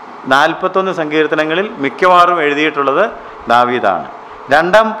 41 സങ്കീർത്തനങ്ങളിൽ മിക്കവാറും എഴുതിയിട്ടുള്ളത് ദാവീദാണ്.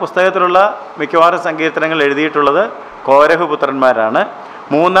 രണ്ടാം പുസ്തകത്തിലുള്ള മിക്കവാറും സങ്കീർത്തനങ്ങൾ എഴുതിയിട്ടുള്ളത് കോരഹ് പുത്രന്മാരാണ്.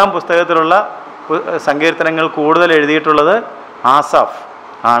 മൂന്നാം പുസ്തകത്തിലുള്ള സങ്കീർത്തനങ്ങൾ കൂടുതൽ എഴുതിയിട്ടുള്ളത് ആസാഫ്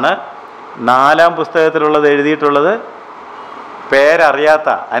ആണ്. നാലാം പുസ്തകത്തിലുള്ളത് എഴുതിയിട്ടുള്ളത് പേരറിയാത്ത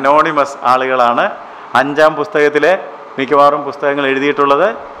അനോണിമസ് ആളുകളാണ്. അഞ്ചാം പുസ്തകത്തിലെ മിക്കവാറും പുസ്തകങ്ങൾ എഴുതിയിട്ടുള്ളത്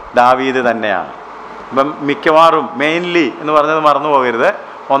ദാവീദ് തന്നെയാണ്. അപ്പം മിക്കവാറും, മെയിൻലി എന്ന് പറഞ്ഞത് മറന്നു പോകരുത്.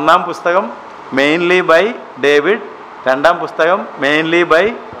 ഒന്നാം പുസ്തകം മെയിൻലി ബൈ ഡേവിഡ്, രണ്ടാം പുസ്തകം mainly by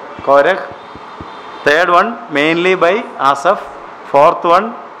Korah, third one mainly by Asaf, fourth one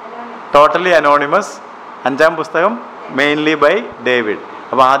totally anonymous, അഞ്ചാം പുസ്തകം മെയിൻലി ബൈ ഡേവിഡ്.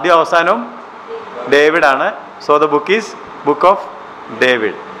 അപ്പോൾ ആദ്യം അവസാനവും ഡേവിഡാണ്. So the book is book of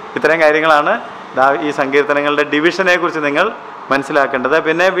David. ഇത്തരം കാര്യങ്ങളാണ് ഈ സങ്കീർത്തനങ്ങളുടെ ഡിവിഷനെ കുറിച്ച് നിങ്ങൾ മനസ്സിലാക്കേണ്ടത്.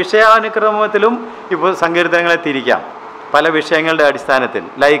 പിന്നെ വിഷയാനുക്രമത്തിലും ഇപ്പോൾ സങ്കീർത്തനങ്ങളെ തിരിക്കാം പല വിഷയങ്ങളുടെ അടിസ്ഥാനത്തിൽ.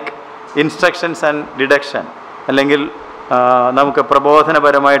 ലൈക്ക് ഇൻസ്ട്രക്ഷൻസ് ആൻഡ് ഡിഡക്ഷൻ, അല്ലെങ്കിൽ നമുക്ക്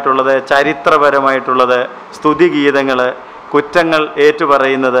പ്രബോധനപരമായിട്ടുള്ളത്, ചരിത്രപരമായിട്ടുള്ളത്, സ്തുതിഗീതങ്ങൾ, കുറ്റങ്ങൾ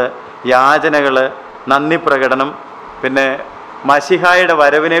ഏറ്റുപറയുന്നത്, യാചനകൾ, നന്ദി പ്രകടനം, പിന്നെ മശിഹായുടെ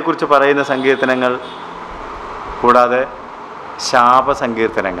വരവിനെക്കുറിച്ച് പറയുന്ന സങ്കീർത്തനങ്ങൾ, കൂടാതെ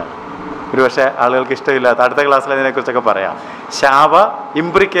ശാപസങ്കീർത്തനങ്ങൾ. ഒരുപക്ഷെ ആളുകൾക്ക് ഇഷ്ടമില്ലാത്ത, അടുത്ത ക്ലാസ്സിൽ അതിനെക്കുറിച്ചൊക്കെ പറയാം. ശാപ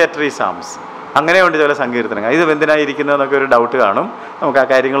ഇംപ്രിക്കേറ്ററി സാംസ്, അങ്ങനെയുണ്ട് ചില സങ്കീർത്തനങ്ങൾ. ഇത് എന്തിനായിരിക്കുന്നതെന്നൊക്കെ ഒരു ഡൗട്ട് കാണും. നമുക്ക് ആ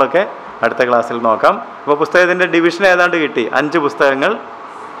കാര്യങ്ങളൊക്കെ അടുത്ത ക്ലാസ്സിൽ നോക്കാം. അപ്പോൾ പുസ്തകത്തിൻ്റെ ഡിവിഷൻ ഏതാണ്ട് കിട്ടി. 5 പുസ്തകങ്ങൾ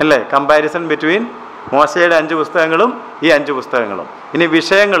അല്ലേ, കമ്പാരിസൺ ബിറ്റ്വീൻ മോശയുടെ 5 പുസ്തകങ്ങളും ഈ 5 പുസ്തകങ്ങളും. ഇനി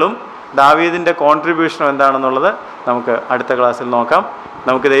വിഷയങ്ങളും ദാവീദിൻ്റെ കോൺട്രിബ്യൂഷനും എന്താണെന്നുള്ളത് നമുക്ക് അടുത്ത ക്ലാസ്സിൽ നോക്കാം.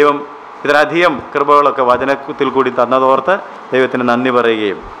 നമുക്ക് ദൈവം ഇതിലധികം കൃപകളൊക്കെ വചനത്തിൽ കൂടി തന്നതോർത്ത് ദൈവത്തിന് നന്ദി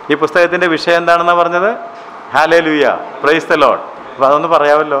പറയുകയും. ഈ പുസ്തകത്തിൻ്റെ വിഷയം എന്താണെന്നാണ് പറഞ്ഞത്? Hallelujah, praise the Lord. അപ്പോൾ അതൊന്ന്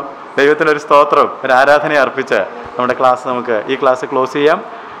പറയാമല്ലോ. ദൈവത്തിനൊരു സ്തോത്രം, ഒരു ആരാധന അർപ്പിച്ച് നമ്മുടെ ക്ലാസ് നമുക്ക് ഈ ക്ലാസ് ക്ലോസ് ചെയ്യാം.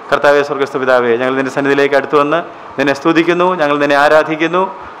 കർത്താവേ, സ്വർഗ്ഗസ്ഥ പിതാവേ, ഞങ്ങൾ നിൻ്റെ സന്നിധിയിലേക്ക് അടുത്ത് വന്ന് നിന്നെ സ്തുതിക്കുന്നു, ഞങ്ങൾ നിന്നെ ആരാധിക്കുന്നു.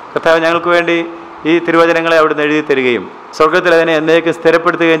 കർത്താവ്, ഞങ്ങൾക്ക് വേണ്ടി ഈ തിരുവചനങ്ങളെ അവിടുന്ന് എഴുതി തരികയും സ്വർഗത്തിൽ അതിനെ എന്നേക്കും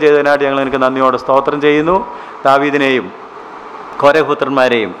സ്ഥിരപ്പെടുത്തുകയും ചെയ്തതിനായിട്ട് ഞങ്ങൾ നിനക്ക് നന്ദിയോടെ സ്തോത്രം ചെയ്യുന്നു. ദാവീദിനെയും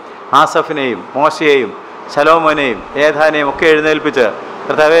കോരഹുത്രന്മാരെയും ആസഫിനെയും മോശയെയും ശലോമോനെയും ഏഥാനെയും ഒക്കെ എഴുന്നേൽപ്പിച്ച്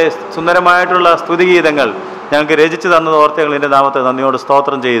കർത്താവെ സുന്ദരമായിട്ടുള്ള സ്തുതിഗീതങ്ങൾ ഞങ്ങൾക്ക് രചിച്ചു തന്നത് ഓർത്ത് ഞങ്ങൾ നിൻ്റെ നാമത്തെ നന്ദിയോട്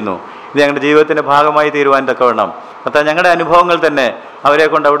സ്തോത്രം ചെയ്യുന്നു. ഇത് ഞങ്ങളുടെ ജീവിതത്തിൻ്റെ ഭാഗമായി തീരുവാൻ തക്കവണ്ണം കർത്താവ് ഞങ്ങളുടെ അനുഭവങ്ങൾ തന്നെ അവരെ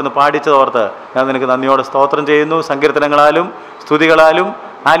കൊണ്ട് അവിടുന്ന് പാടിച്ചതോർത്ത് ഞാൻ നിനക്ക് നന്ദിയോടെ സ്തോത്രം ചെയ്യുന്നു. സങ്കീർത്തനങ്ങളാലും സ്തുതികളാലും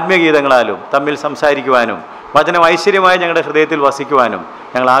ആത്മീയഗീതങ്ങളാലും തമ്മിൽ സംസാരിക്കുവാനും വചനം ഐശ്വര്യമായി ഞങ്ങളുടെ ഹൃദയത്തിൽ വസിക്കുവാനും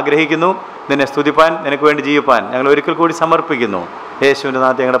ഞങ്ങൾ ആഗ്രഹിക്കുന്നു. നിന്നെ സ്തുതിപ്പാൻ, നിനക്ക് വേണ്ടി ജീവിപ്പാൻ ഞങ്ങൾ ഒരിക്കൽ കൂടി സമർപ്പിക്കുന്നു. യേശുവിൻ്റെ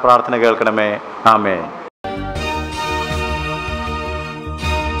നാമത്തിൽ ഞങ്ങളുടെ പ്രാർത്ഥന കേൾക്കണമേ. ആമേൻ.